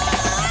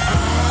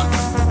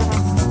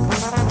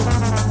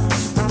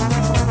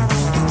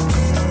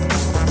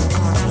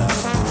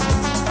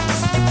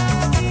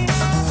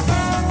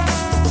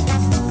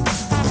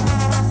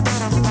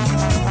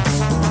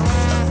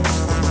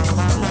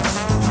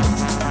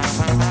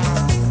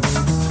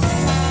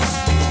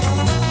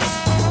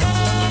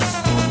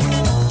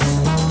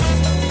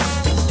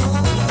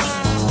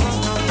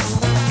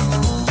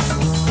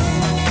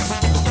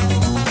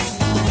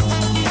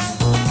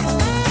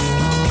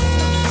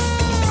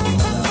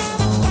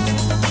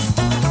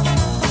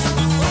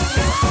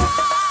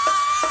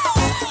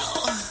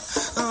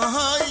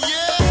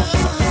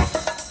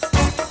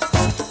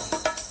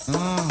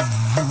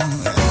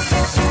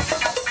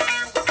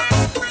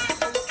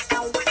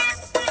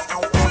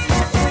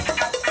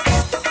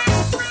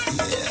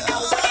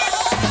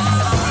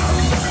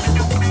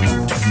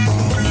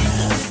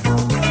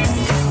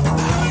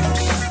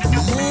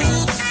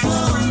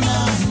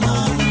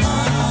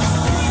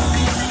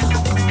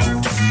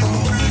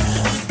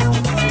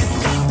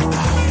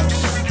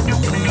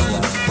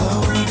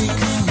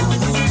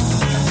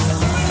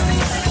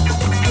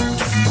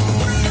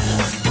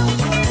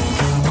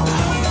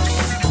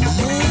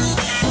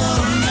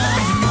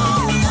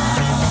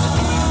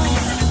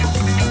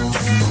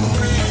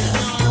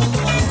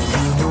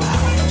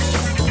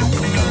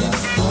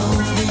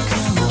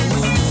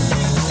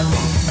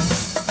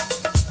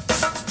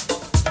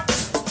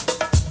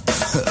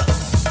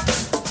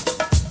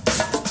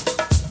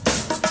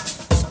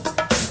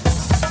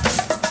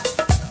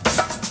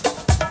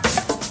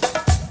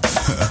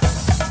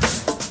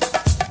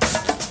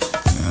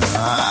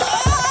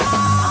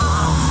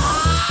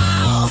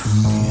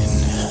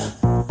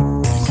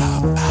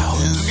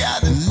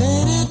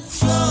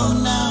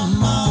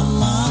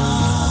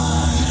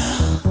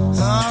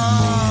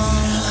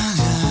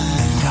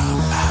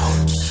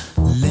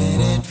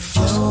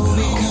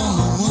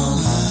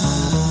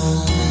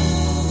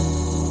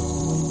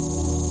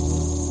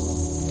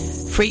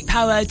 Freak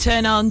Power,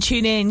 turn on,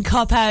 tune in,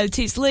 cop out.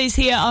 It's Liz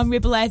here on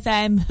Ribble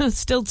FM.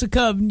 Still to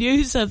come,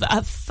 news of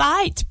a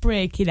fight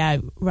breaking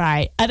out,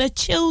 right, at a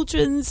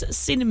children's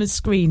cinema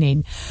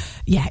screening.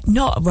 Yeah,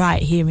 not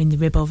right here in the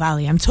Ribble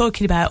Valley. I'm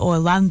talking about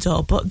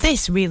Orlando, but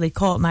this really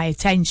caught my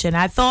attention.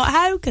 I thought,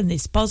 how can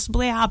this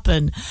possibly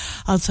happen?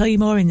 I'll tell you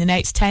more in the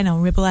next 10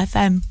 on Ribble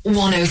FM.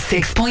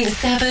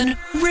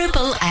 106.7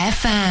 Ribble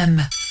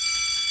FM.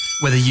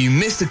 Whether you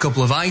missed a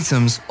couple of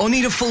items or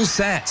need a full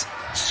set,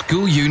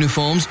 school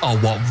uniforms are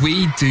what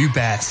we do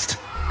best.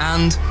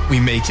 And we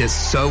make it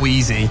so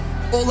easy.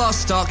 All our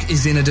stock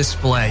is in a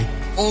display,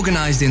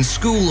 organised in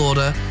school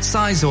order,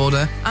 size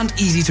order, and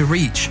easy to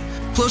reach.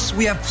 Plus,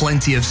 we have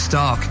plenty of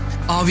stock.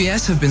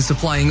 RVS have been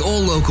supplying all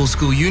local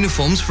school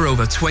uniforms for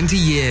over 20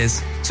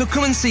 years. So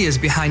come and see us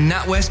behind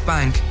NatWest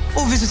Bank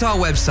or visit our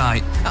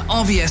website at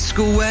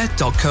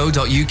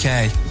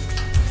rvsschoolwear.co.uk.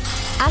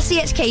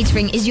 SEH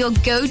Catering is your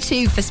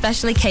go-to for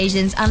special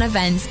occasions and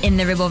events in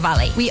the Ribble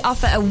Valley. We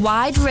offer a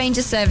wide range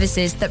of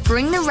services that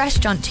bring the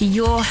restaurant to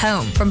your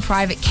home, from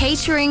private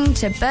catering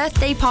to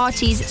birthday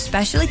parties,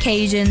 special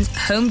occasions,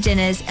 home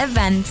dinners,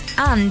 events,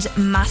 and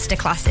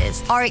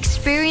masterclasses. Our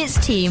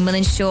experienced team will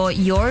ensure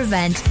your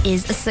event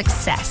is a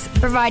success,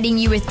 providing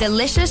you with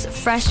delicious,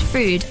 fresh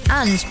food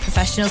and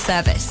professional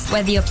service.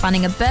 Whether you're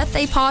planning a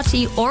birthday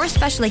party or a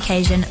special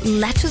occasion,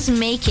 let us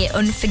make it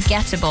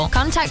unforgettable.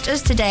 Contact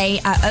us today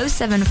at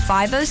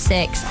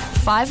 07506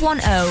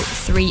 510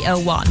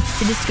 301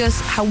 to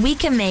discuss how we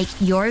can make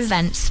your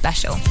event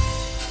special.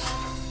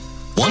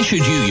 Why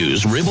should you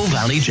use Ribble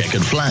Valley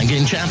Checkered Flag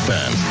in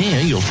Chatburn? Here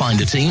you'll find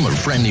a team of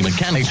friendly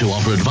mechanics who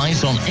offer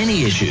advice on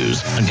any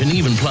issues and can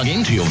even plug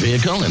into your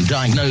vehicle and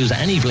diagnose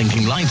any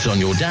blinking lights on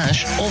your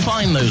dash or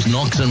find those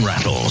knocks and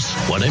rattles.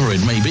 Whatever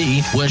it may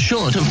be, we're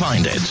sure to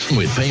find it.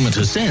 With Payment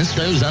Assist,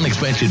 those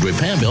unexpected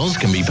repair bills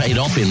can be paid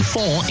off in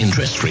 4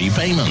 interest-free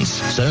payments,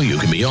 so you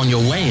can be on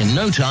your way in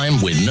no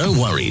time with no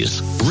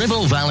worries.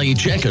 Ribble Valley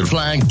Checkered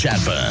Flag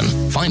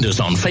Chatburn. Find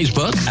us on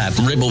Facebook at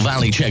Ribble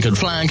Valley Checkered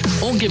Flag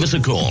or give us a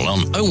call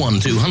on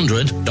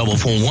 01200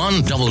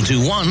 441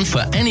 221 for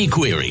any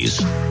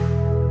queries.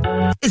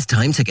 It's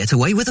time to get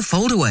away with a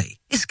foldaway.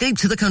 Escape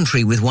to the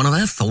country with one of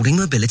our folding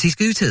mobility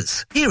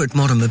scooters. Here at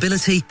Modern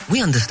Mobility,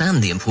 we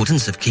understand the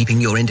importance of keeping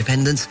your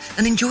independence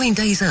and enjoying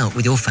days out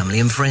with your family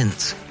and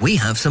friends. We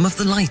have some of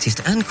the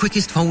lightest and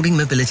quickest folding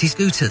mobility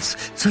scooters,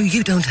 so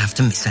you don't have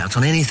to miss out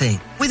on anything.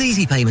 With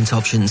easy payment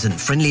options and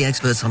friendly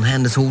experts on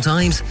hand at all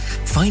times,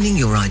 finding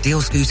your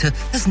ideal scooter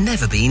has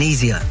never been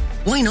easier.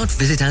 Why not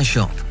visit our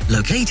shop,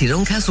 located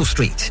on Castle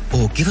Street,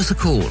 or give us a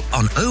call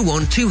on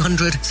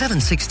 01200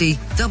 760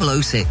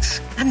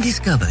 006 and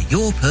discover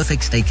your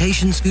perfect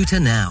staycation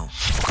scooter now.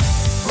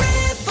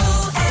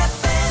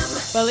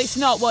 Well, it's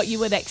not what you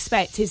would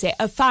expect, is it?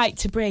 A fight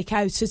to break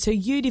out at a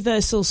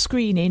Universal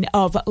screening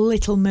of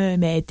Little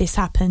Mermaid. This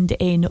happened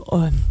in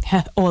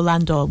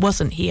Orlando. It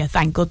wasn't here,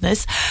 thank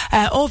goodness.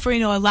 Over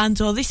in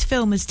Orlando, this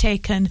film has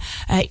taken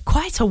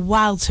quite a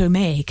while to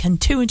make, and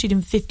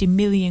 250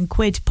 million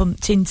quid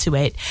pumped into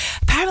it.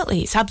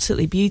 Apparently, it's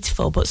absolutely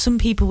beautiful, but some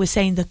people were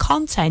saying the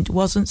content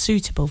wasn't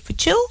suitable for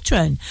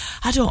children.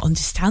 I don't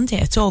understand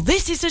it at all.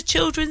 This is a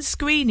children's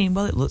screening.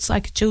 Well, it looks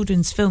like a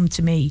children's film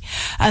to me.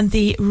 And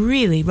the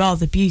really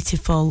rather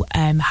beautiful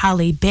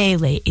Halle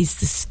Bailey is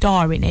the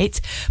star in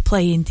it,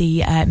 playing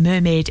the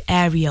mermaid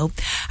Ariel,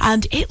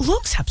 and it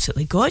looks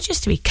absolutely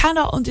gorgeous to me.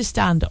 Cannot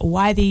understand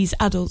why these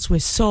adults were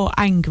so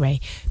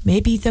angry.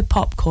 Maybe the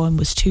popcorn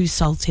was too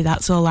salty,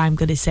 that's all I'm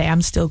going to say.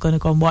 I'm still going to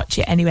go and watch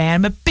it anyway.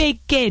 I'm a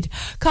big kid,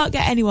 can't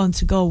get anyone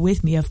to go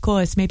with me, of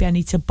course. Maybe I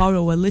need to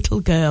borrow a little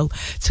girl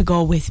to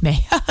go with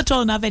me. I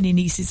don't have any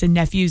nieces and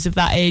nephews of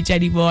that age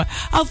anymore.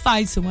 I'll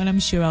find someone, I'm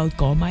sure I'll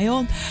go on my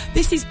own.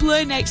 This is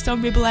Blur next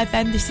on Ribble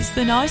FM. This is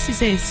The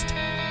Narcissist.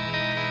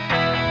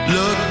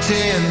 Looked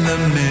in the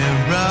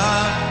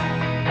mirror,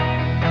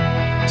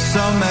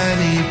 so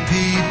many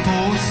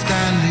people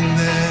standing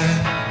there.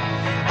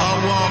 I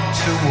walked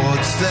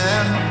towards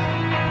them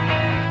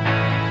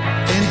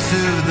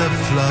into the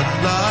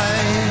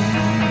floodlights.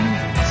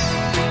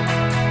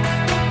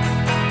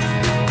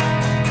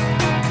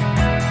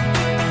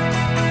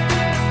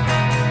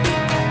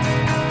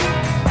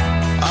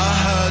 I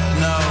heard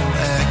no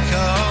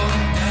echo.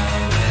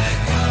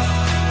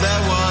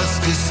 There was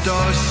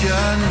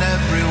distortion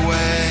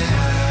everywhere.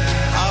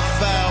 I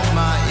felt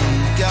my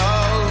ego.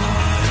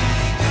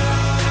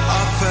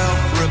 I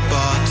felt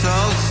Roberto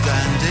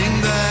standing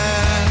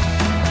there.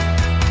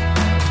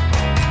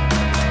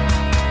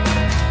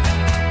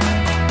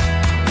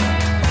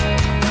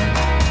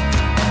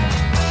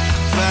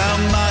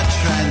 Found my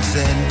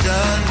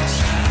transcendence.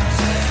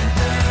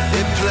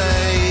 It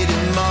played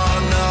in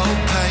mono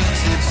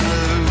painted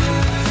blue.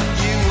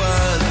 You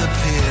were the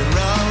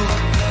hero.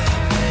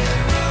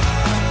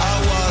 I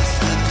was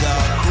the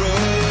dark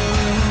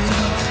room.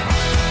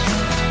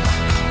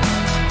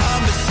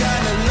 I'm a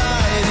shining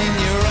light in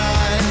your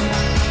eye.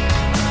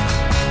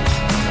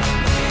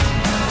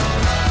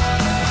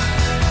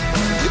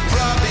 You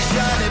probably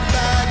shine it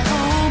back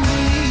on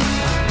me,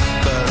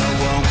 but I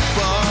won't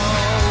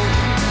fall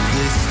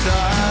this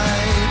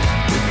time.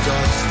 With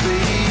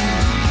Godspeed,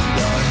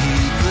 I'll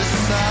heed the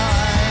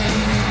sign.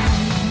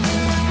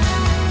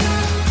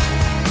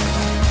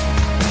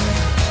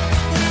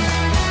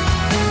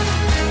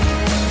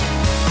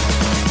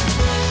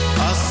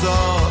 I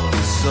saw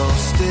the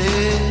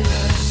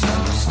solstice,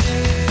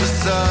 the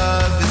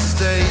service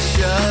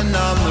station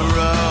on the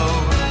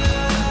road.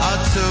 I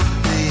took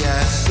the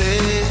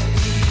acid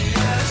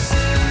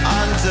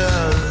under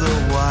the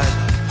white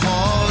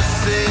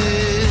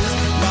horses.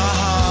 My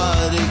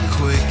heart it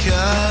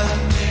quicker.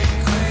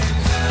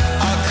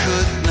 I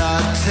could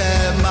not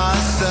tear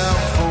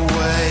myself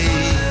away.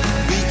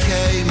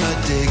 Became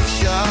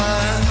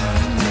addiction.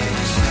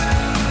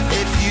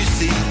 If you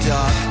see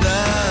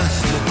darkness,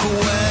 look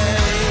away.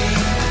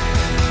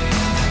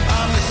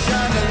 I'm a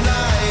shining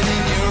light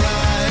in your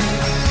eyes.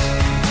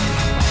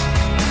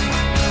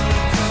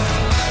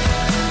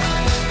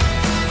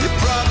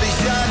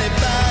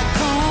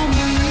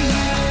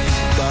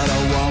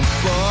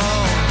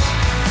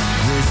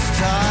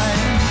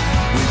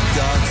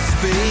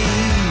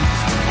 Godspeed,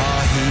 I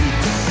heed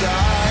the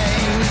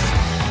signs.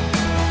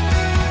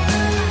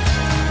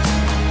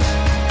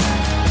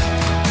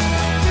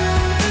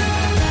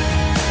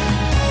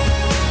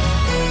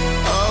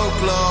 Oh,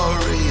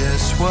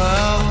 glorious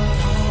world.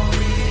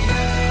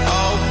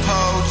 Oh,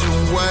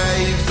 potent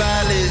wave,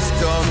 valleys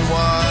gone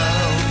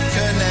wild.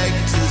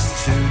 Connect us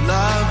to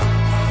love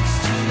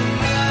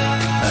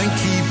and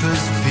keep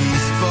us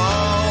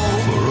peaceful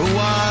for a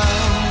while.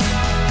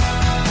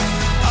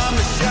 I'm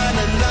a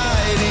shining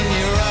light in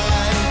your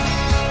eye.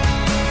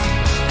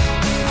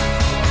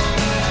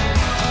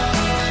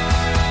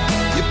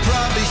 You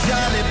probably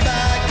shine it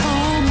back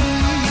on me,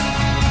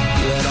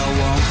 but I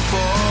won't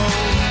fall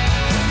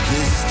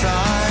this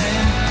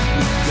time.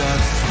 With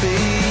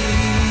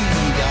Godspeed,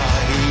 I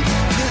heed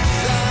the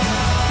sign.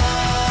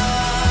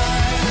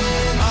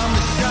 I'm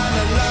a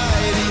shining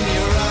light in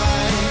your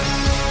eye.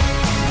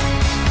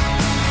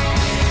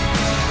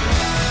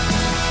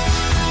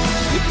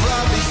 You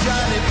probably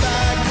shine it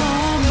back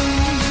on me,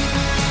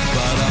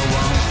 but I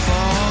won't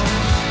fall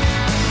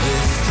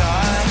this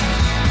time.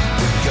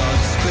 With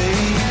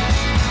Godspeed,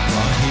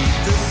 I heed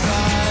the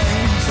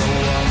signs. I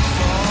won't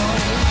fall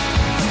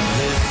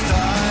this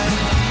time.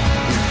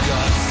 With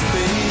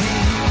Godspeed,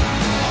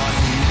 I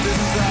heed the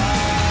signs.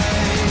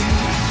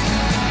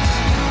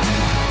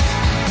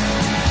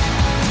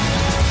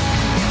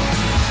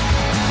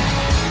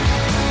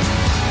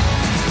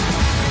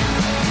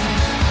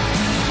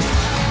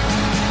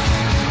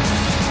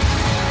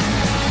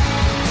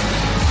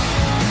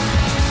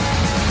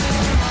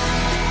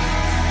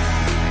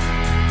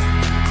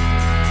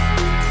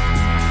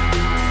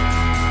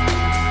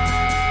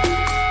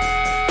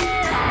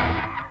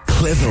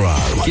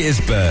 Clitheroe,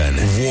 Gisborne,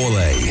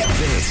 Worley.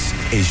 This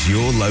is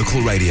your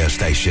local radio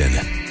station.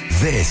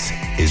 This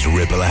is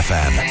Ribble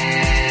FM.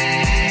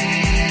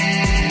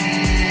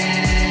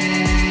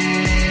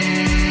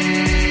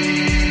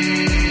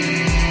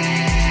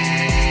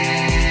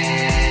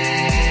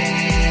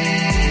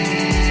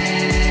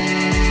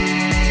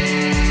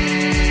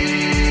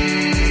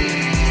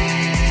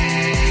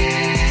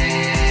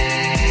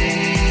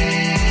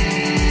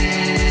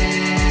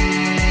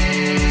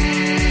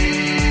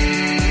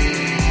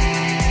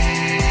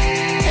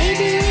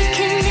 Maybe we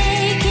can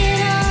make it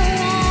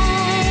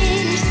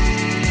alright.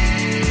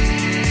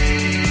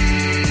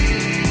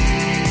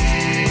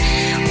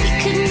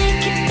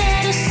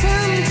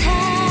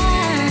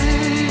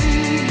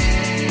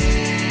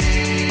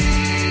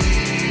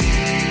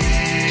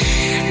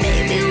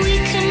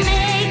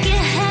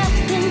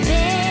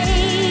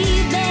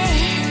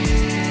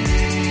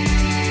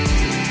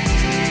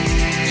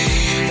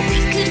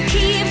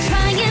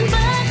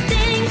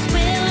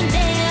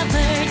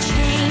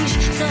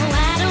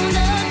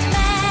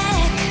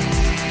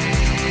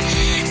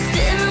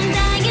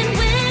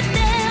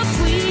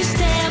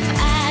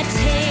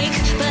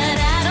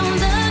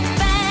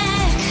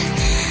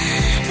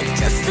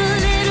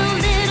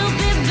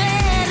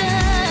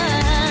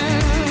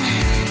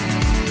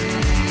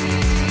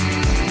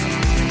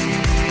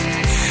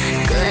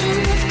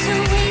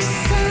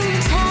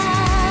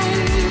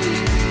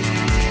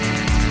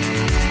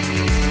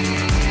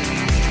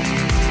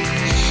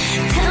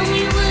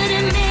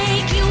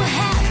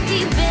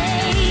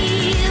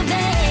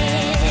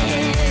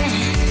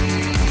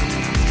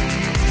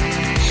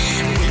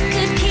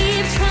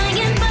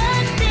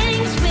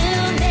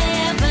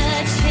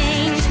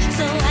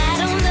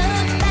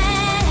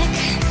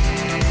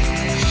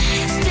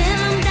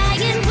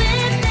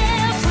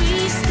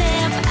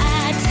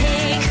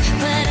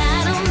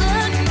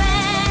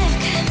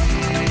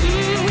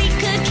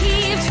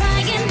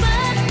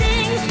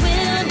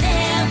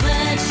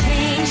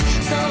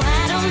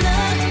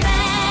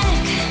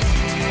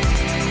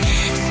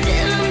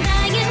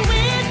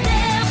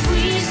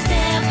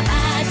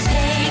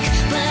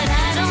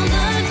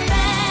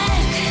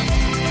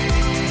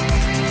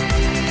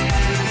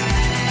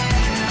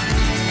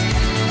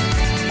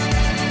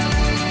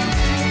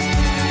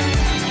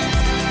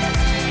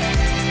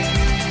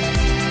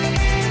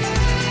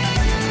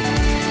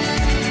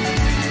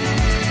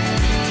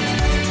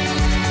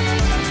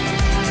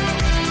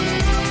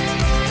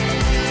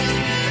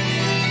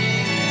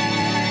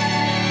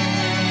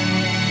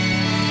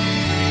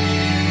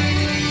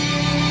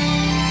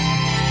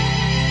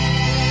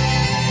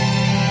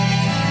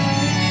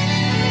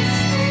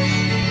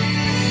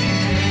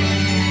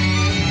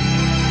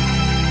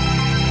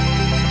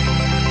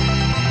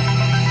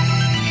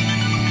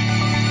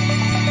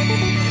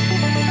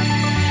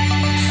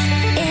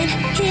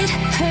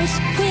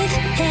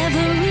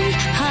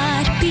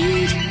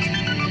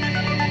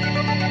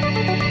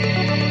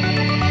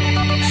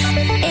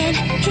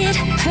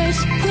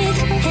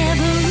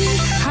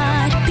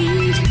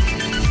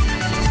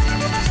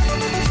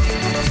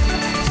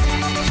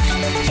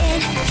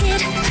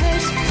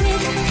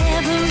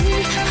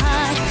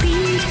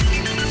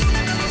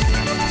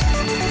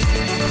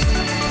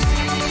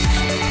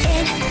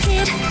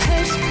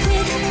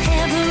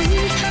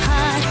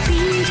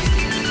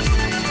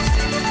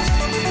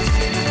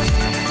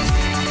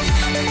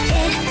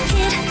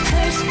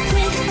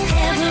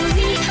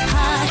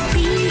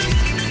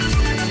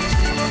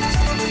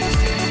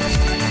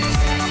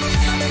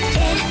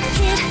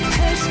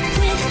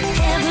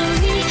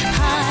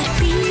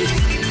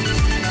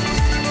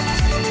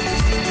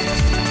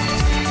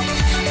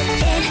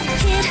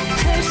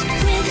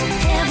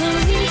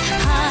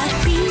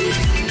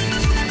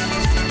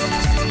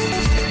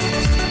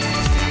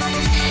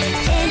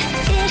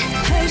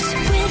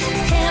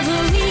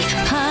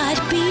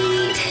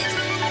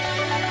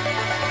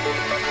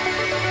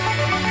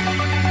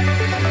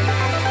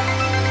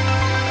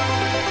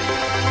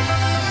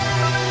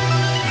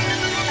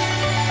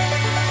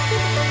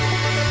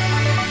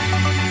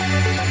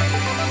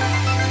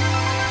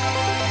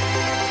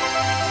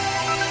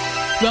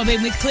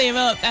 Robin with Clear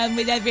Up and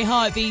with Every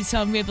Heartbeat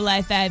on Ribble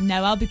FM.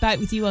 Now, I'll be back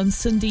with you on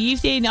Sunday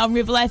evening on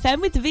Ribble FM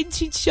with the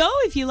Vintage Show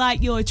if you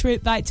like your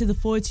trip back to the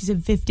 40s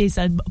and 50s.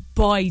 And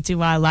boy,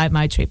 do I like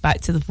my trip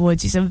back to the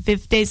 40s and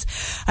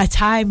 50s. A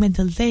time when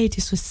the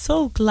ladies were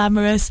so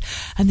glamorous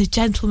and the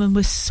gentlemen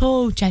were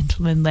so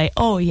gentlemanly.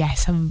 Oh,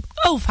 yes, I'm an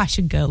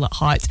old-fashioned girl at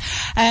heart.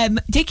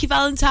 Dickie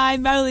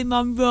Valentine, Marilyn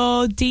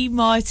Monroe, Dean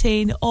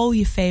Martin, all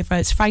your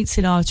favourites, Frank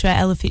Sinatra,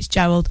 Ella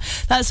Fitzgerald.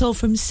 That's all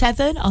from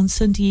 7 on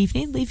Sunday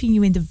evening, leaving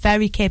you in the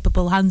very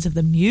capable hands of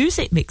the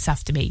music mix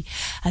after me.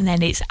 And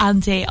then it's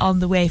Andy on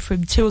the way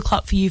from 2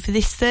 o'clock for you for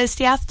this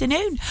Thursday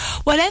afternoon.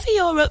 Whatever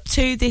you're up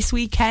to this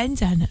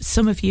weekend, and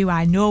some of you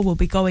I know will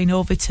be going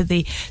over to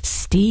the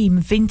Steam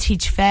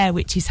Vintage Fair,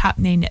 which is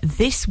happening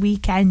this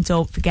weekend,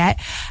 don't forget.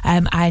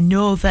 I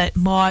know that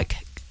Mark,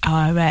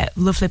 our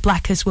lovely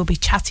Blackers, will be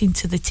chatting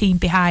to the team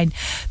behind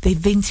the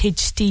Vintage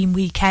Steam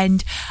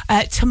Weekend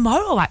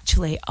tomorrow,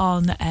 actually,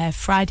 on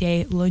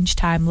Friday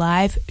lunchtime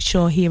live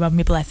show here on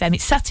Ribble FM.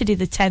 It's Saturday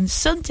the 10th,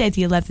 Sunday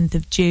the 11th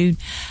of June,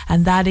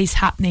 and that is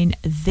happening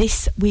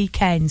this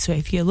weekend. So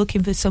if you're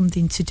looking for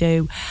something to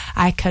do,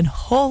 I can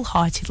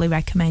wholeheartedly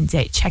recommend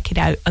it. Check it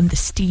out on the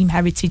Steam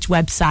Heritage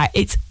website.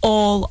 It's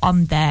all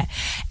on there.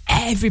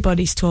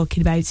 Everybody's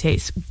talking about it.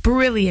 It's a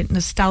brilliant,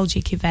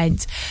 nostalgic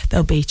event.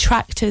 There'll be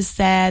tractors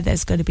there.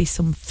 There's going to be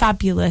some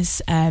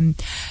fabulous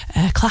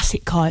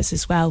classic cars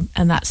as well.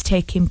 And that's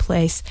taking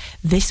place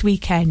this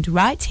weekend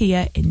right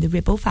here in the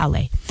Ribble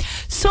Valley.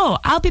 So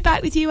I'll be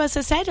back with you, as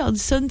I said, on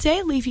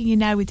Sunday, leaving you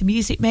now with the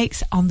music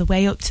mix on the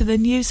way up to the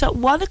news at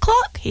 1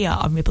 o'clock here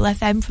on Ribble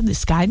FM from the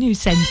Sky News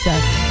Centre.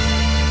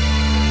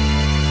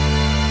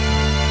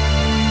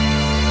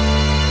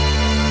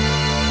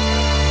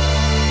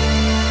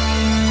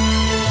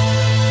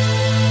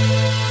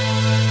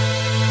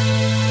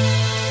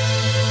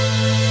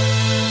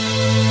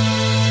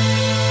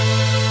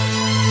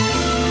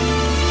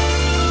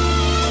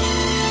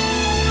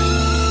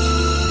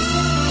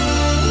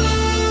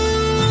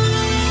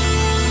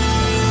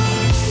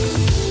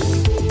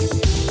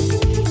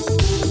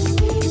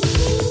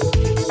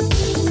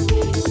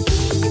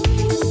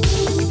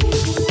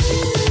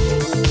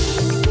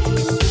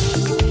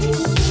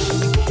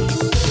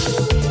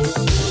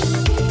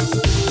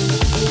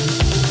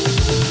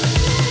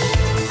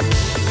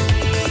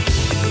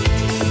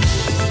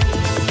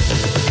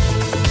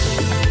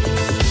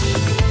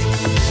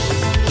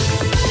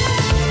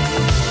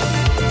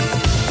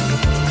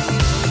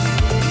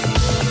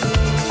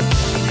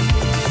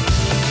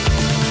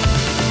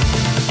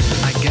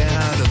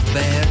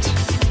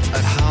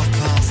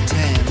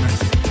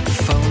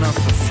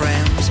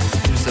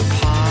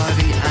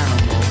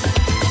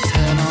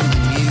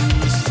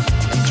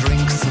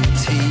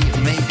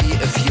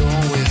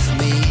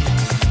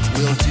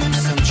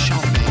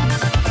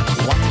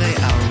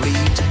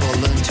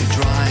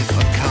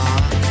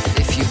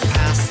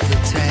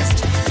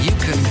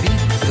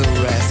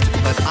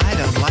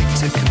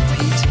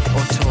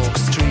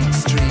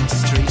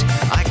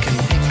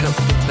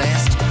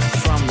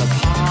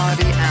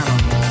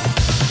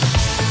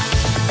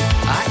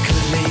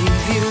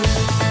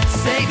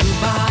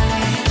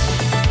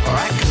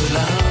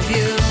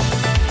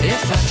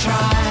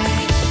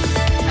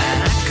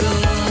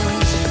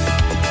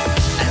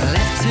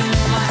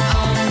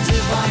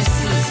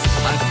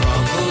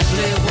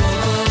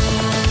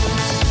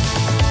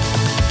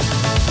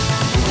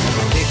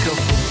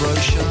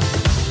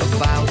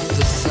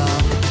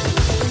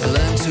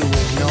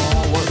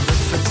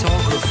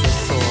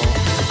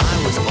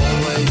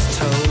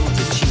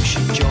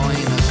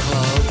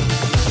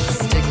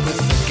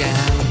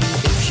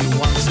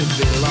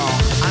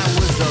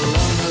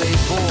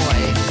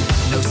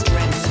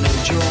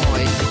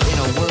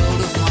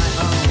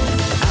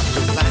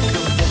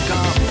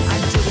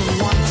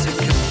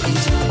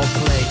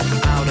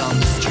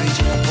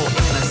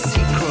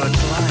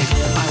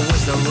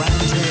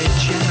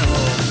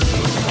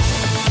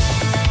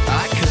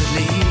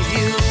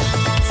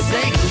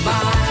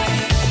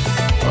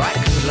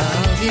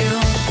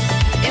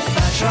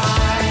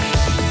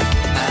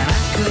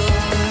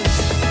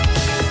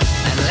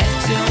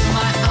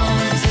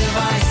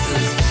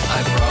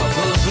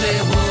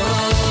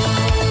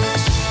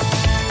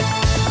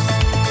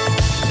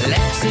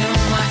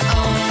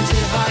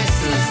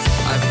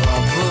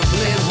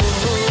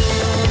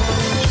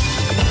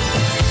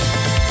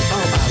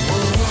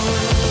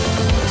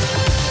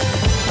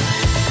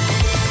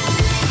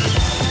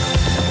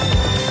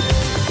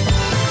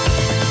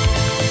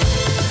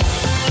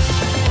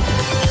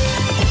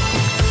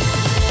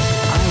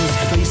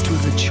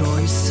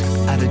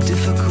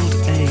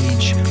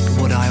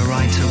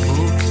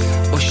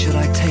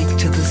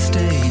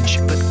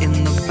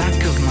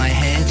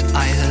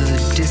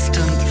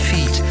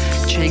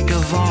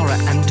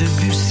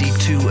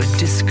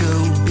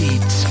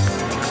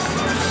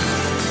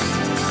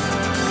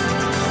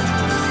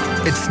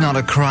 It's not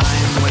a crime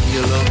when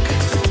you look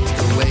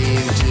the way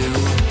you do,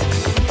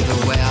 the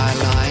way I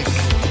like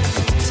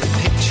to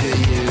picture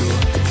you.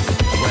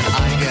 When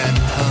I get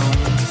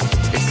home,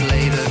 it's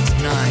late at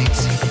night,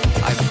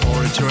 I pour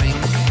a drink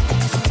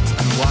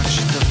and watch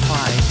the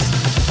fight.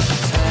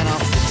 Turn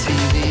off the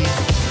TV,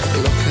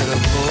 look at a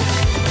book,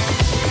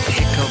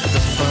 pick up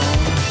the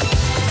phone,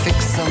 fix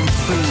some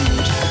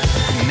food.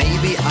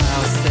 Maybe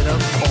I'll sit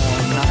up all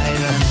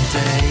night and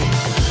day,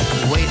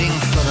 waiting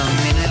for the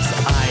minute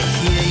I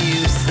hear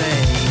you say,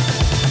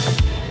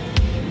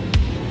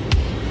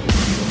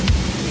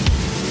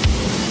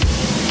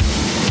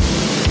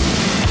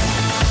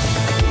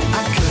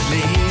 I could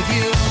leave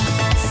you,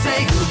 say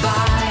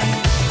goodbye,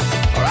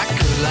 or I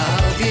could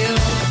love you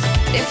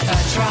if I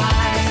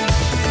tried,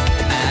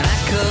 and I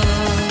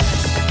could,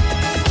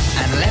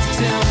 and left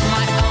to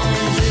my own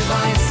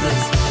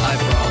devices, I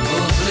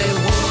probably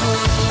would.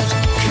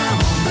 Come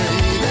on,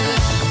 baby,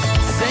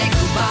 say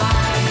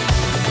goodbye,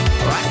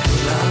 or I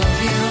could love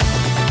you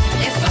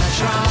if I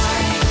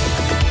tried,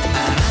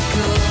 and I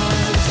could,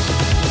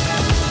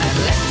 and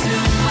left to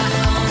my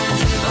own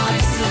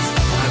devices,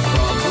 I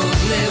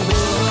probably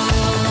would.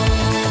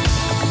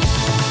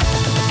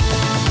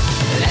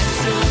 Left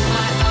to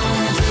my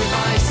own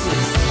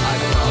devices, I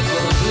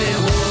probably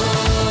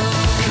would.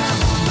 Come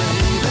on,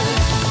 baby.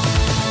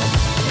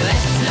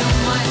 Left to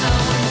my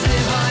own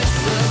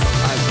devices,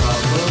 I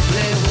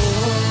probably would.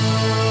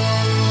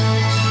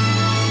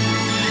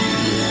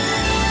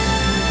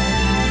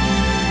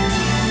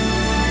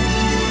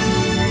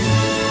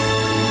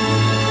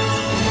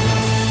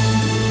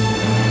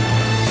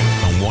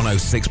 On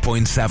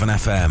 106.7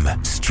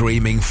 FM,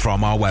 streaming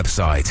from our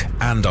website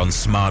and on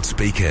smart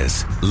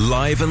speakers,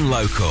 live and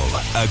local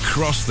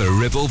across the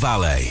Ribble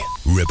Valley.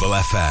 Ribble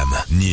FM News.